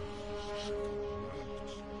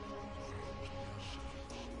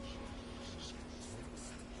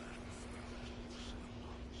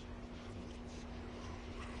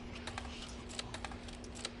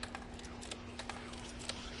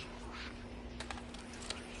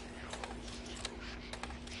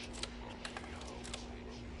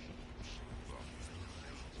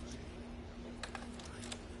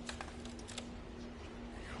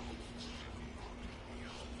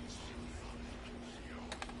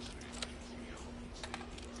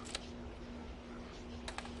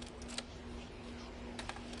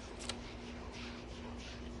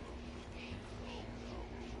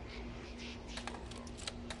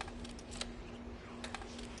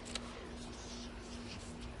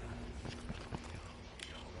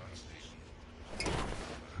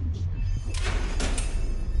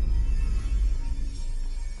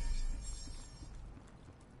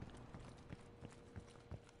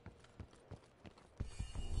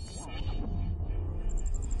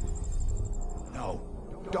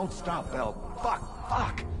 Don't stop, Bell.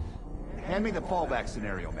 Fuck! Hand me the fallback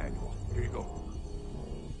scenario manual. Here you go.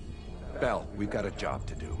 Bell, we've got a job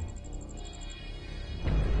to do.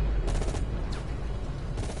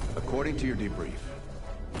 According to your debrief,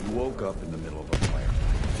 you woke up in the middle of a firefight.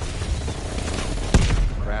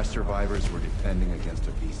 Crash survivors were defending against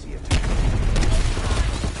a VC attack.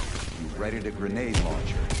 You readied a grenade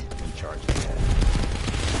launcher and charged ahead.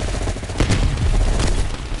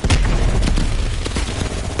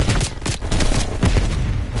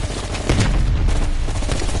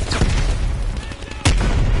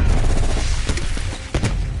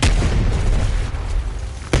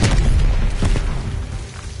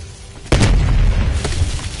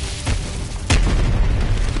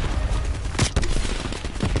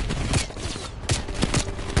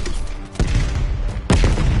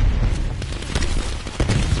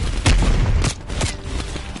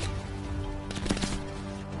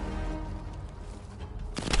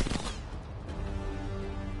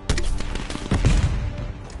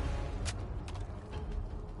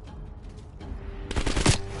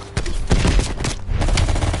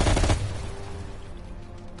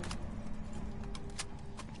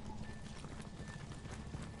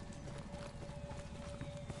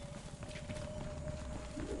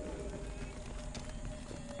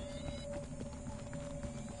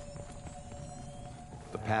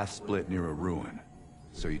 path split near a ruin,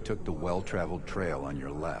 so you took the well-traveled trail on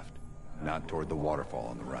your left, not toward the waterfall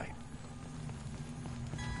on the right.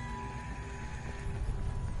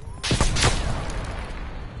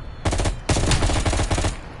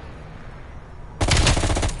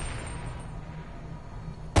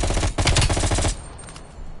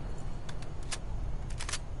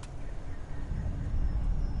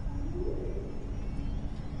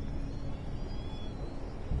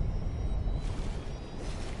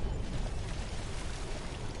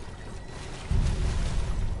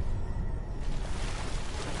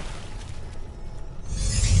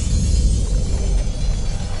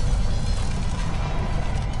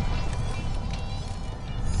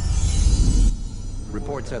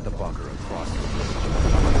 Reports at the bunker across the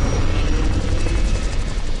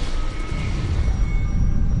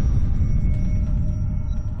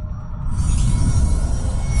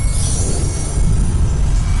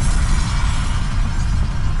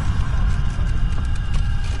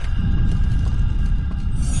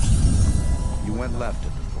You went left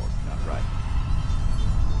at the fork, not right.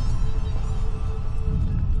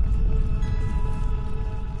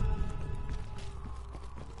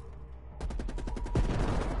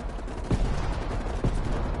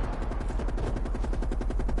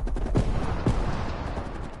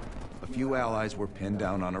 A few allies were pinned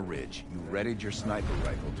down on a ridge. You readied your sniper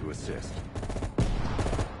rifle to assist.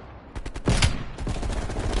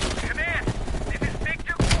 Command, this is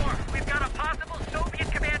Victor 4. We've got a possible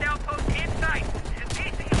Soviet command outpost in sight.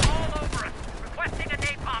 DC all over us, requesting a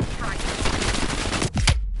napalm strike.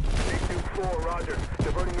 Victor 4, roger.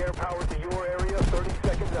 Diverting air power to your area, 30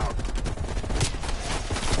 seconds out.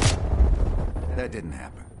 That didn't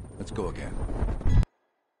happen. Let's go again.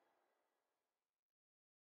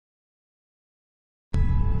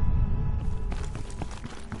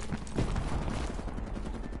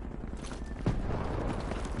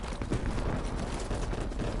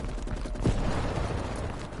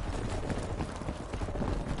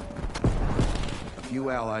 A few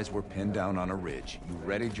allies were pinned down on a ridge. You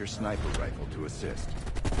readied your sniper rifle to assist.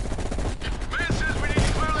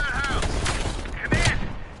 Command,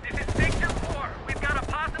 this is Victor 4. We've got a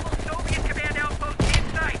possible Soviet command outpost in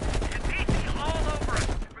sight. DC all over us,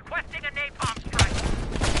 requesting a napalm strike.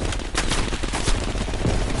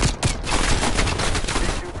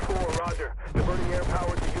 Victor 4, roger. Diverting air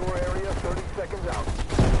power to your area, 30 seconds out.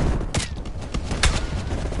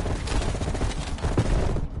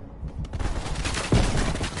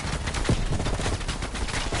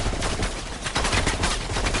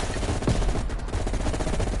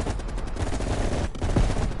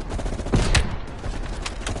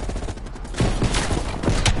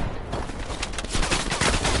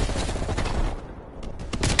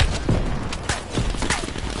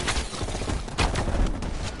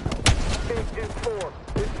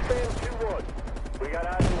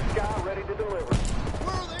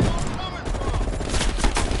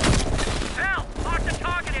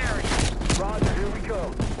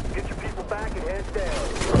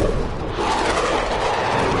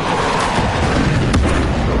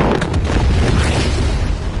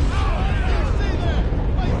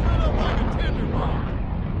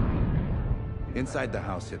 Inside the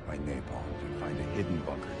house hit by napalm, you find a hidden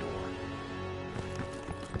bunker door.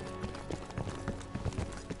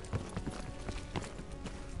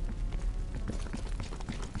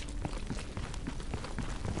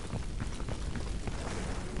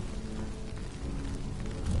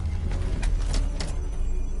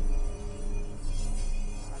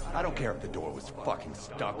 I don't care if the door was fucking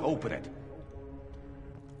stuck. Open it.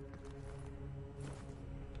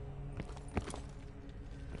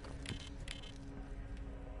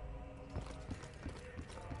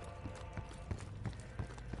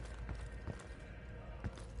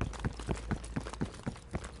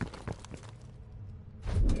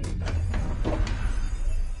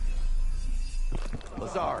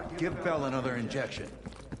 Lazar, give Bell another injection.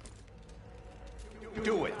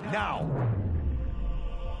 Do it, now!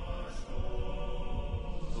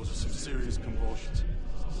 Those are some serious convulsions.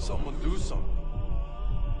 Someone do something.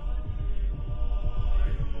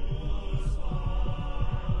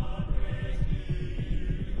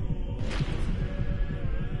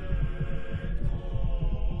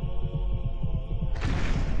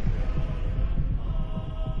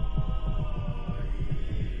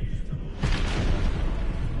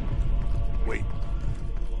 Wait.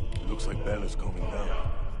 It looks like Bella's coming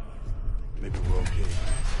down. Maybe we're okay.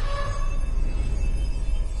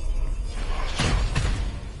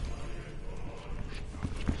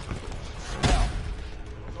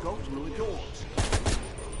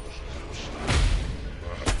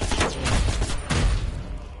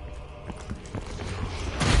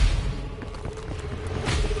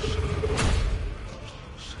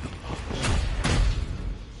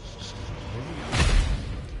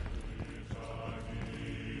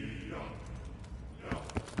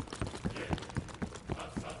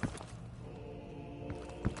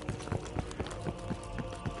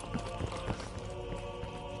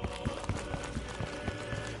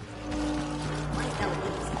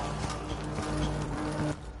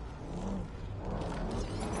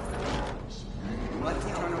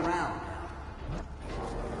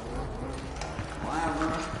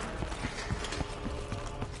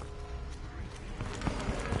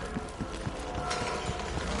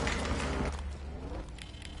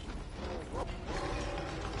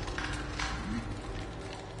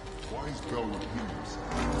 control of humans.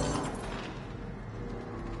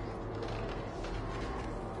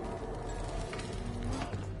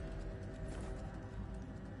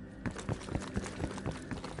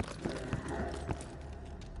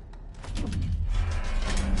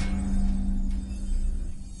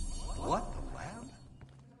 What? The lab?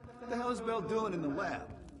 What the hell is Bell doing in the lab?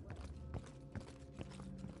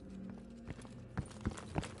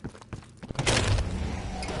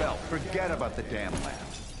 Bell, forget about the damn lab.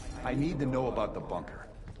 I need to know about the bunker.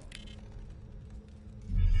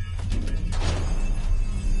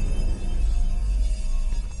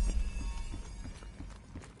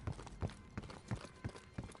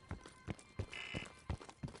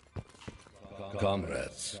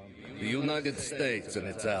 Comrades, the United States and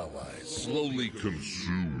its allies slowly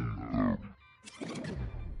consume.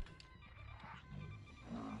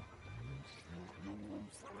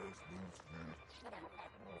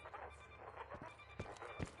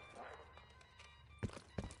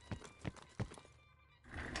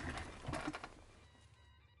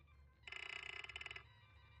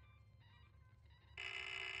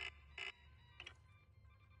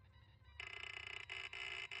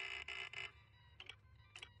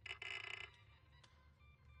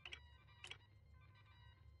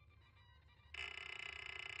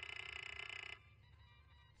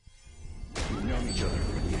 We've known each other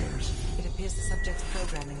for years. It appears the subject's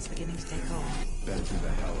programming is beginning to take hold. Been through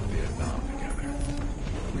the hell of Vietnam together.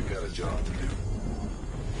 We've got a job to do.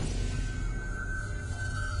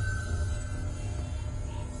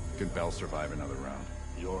 Can Bell survive another round?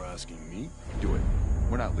 You're asking me? Do it.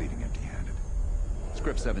 We're not leaving empty-handed.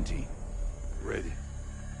 Script 17. Ready.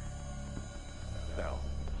 Bell,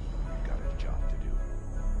 we've got a job to do.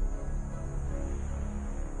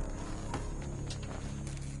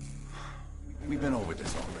 We've been over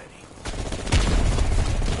this already.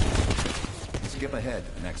 Skip ahead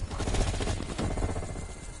to the next part.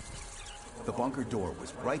 The bunker door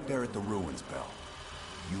was right there at the ruins, Bell.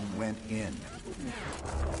 You went in.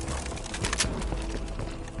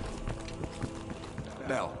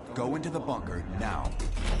 Bell, go into the bunker now.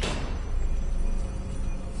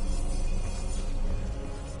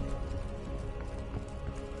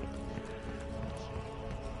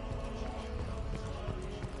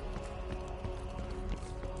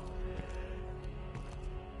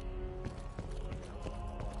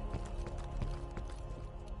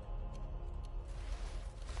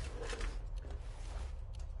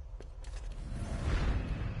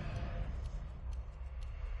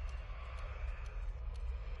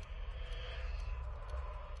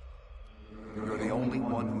 You're the only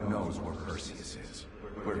one who knows where Perseus is,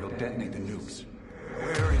 where he'll detonate the nukes.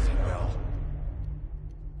 Where is he, Bell?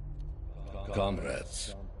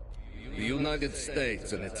 Comrades, the United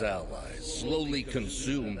States and its allies slowly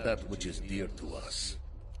consume that which is dear to us.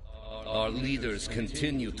 Our leaders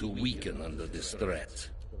continue to weaken under this threat.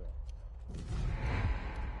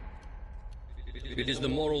 It is the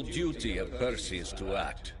moral duty of Perseus to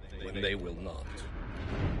act when they will not.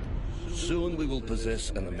 Soon we will possess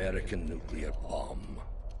an American nuclear bomb.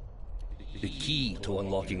 The key to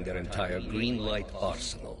unlocking their entire green light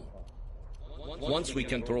arsenal. Once we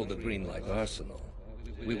control the green light arsenal,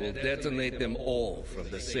 we will detonate them all from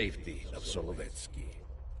the safety of Solovetsky.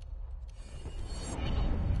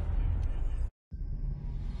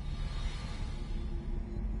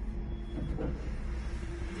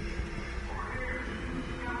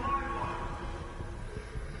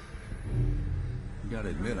 Gotta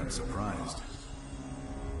admit, I'm surprised.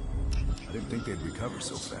 I didn't think they'd recover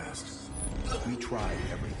so fast. We tried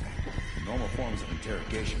everything. Normal forms of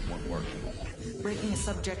interrogation weren't working. Breaking a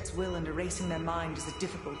subject's will and erasing their mind is a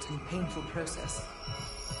difficult and painful process.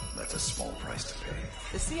 That's a small price to pay.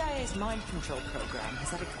 The CIA's mind control program has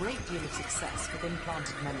had a great deal of success with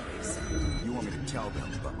implanted memories. You want me to tell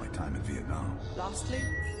them about my time in Vietnam? Lastly,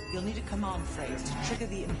 you'll need a command phrase to trigger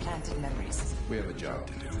the implanted memories. We have a job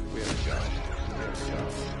to do. We have a job to do. We have a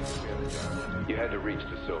job. We have a job. You had to reach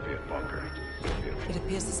the Soviet bunker. It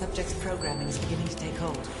appears the subject's programming is beginning to take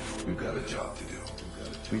hold. We've got a job to do.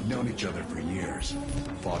 We've known each other for years.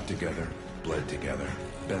 Fought together, bled together,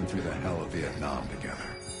 been through the hell of Vietnam together.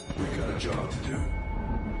 We've got a job to do.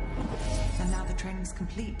 And now the training's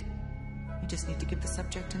complete. You just need to give the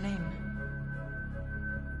subject a name.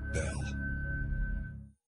 Bell.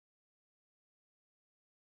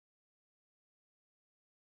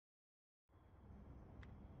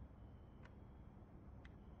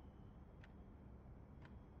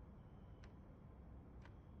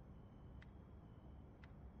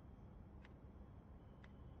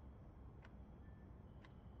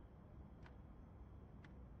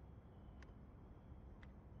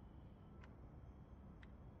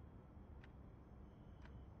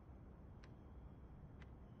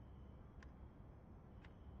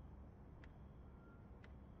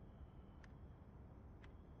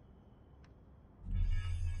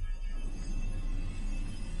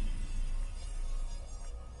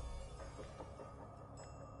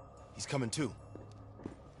 He's coming too.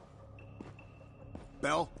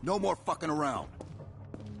 Bell, no more fucking around.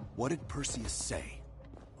 What did Perseus say?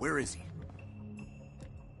 Where is he?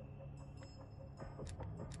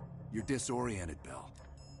 You're disoriented, Bell.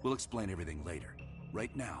 We'll explain everything later.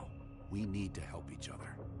 Right now, we need to help each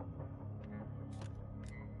other.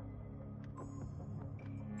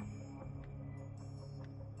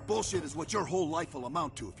 Bullshit is what your whole life will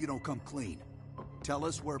amount to if you don't come clean. Tell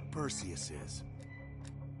us where Perseus is.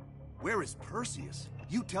 Where is Perseus?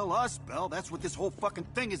 You tell us, Bell. That's what this whole fucking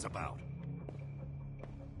thing is about.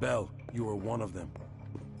 Bell, you are one of them.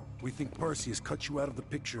 We think Perseus cut you out of the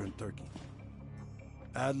picture in Turkey.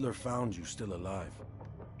 Adler found you still alive.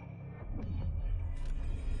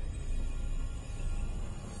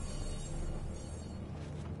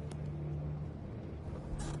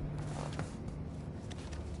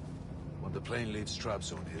 When the plane leaves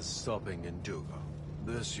Trabzon, it's stopping in Duga.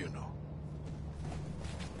 This you know.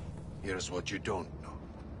 Here's what you don't know.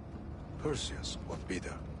 Perseus won't be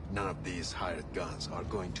there. None of these hired guns are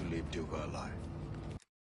going to leave Duga alive.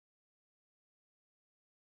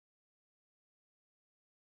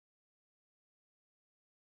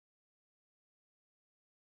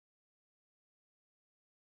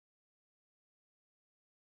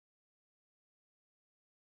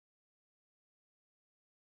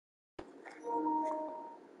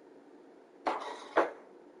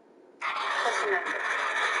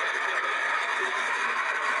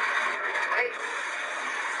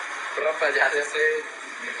 Rafa ya desee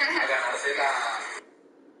a ganarse la...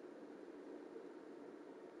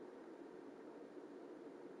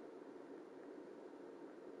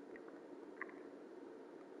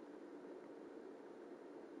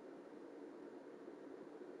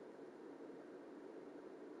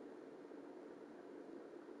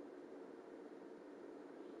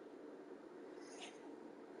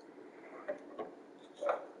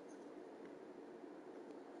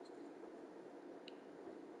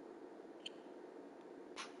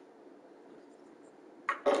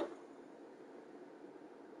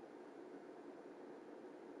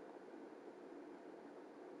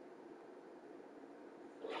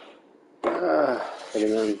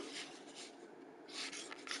 Fenomenal.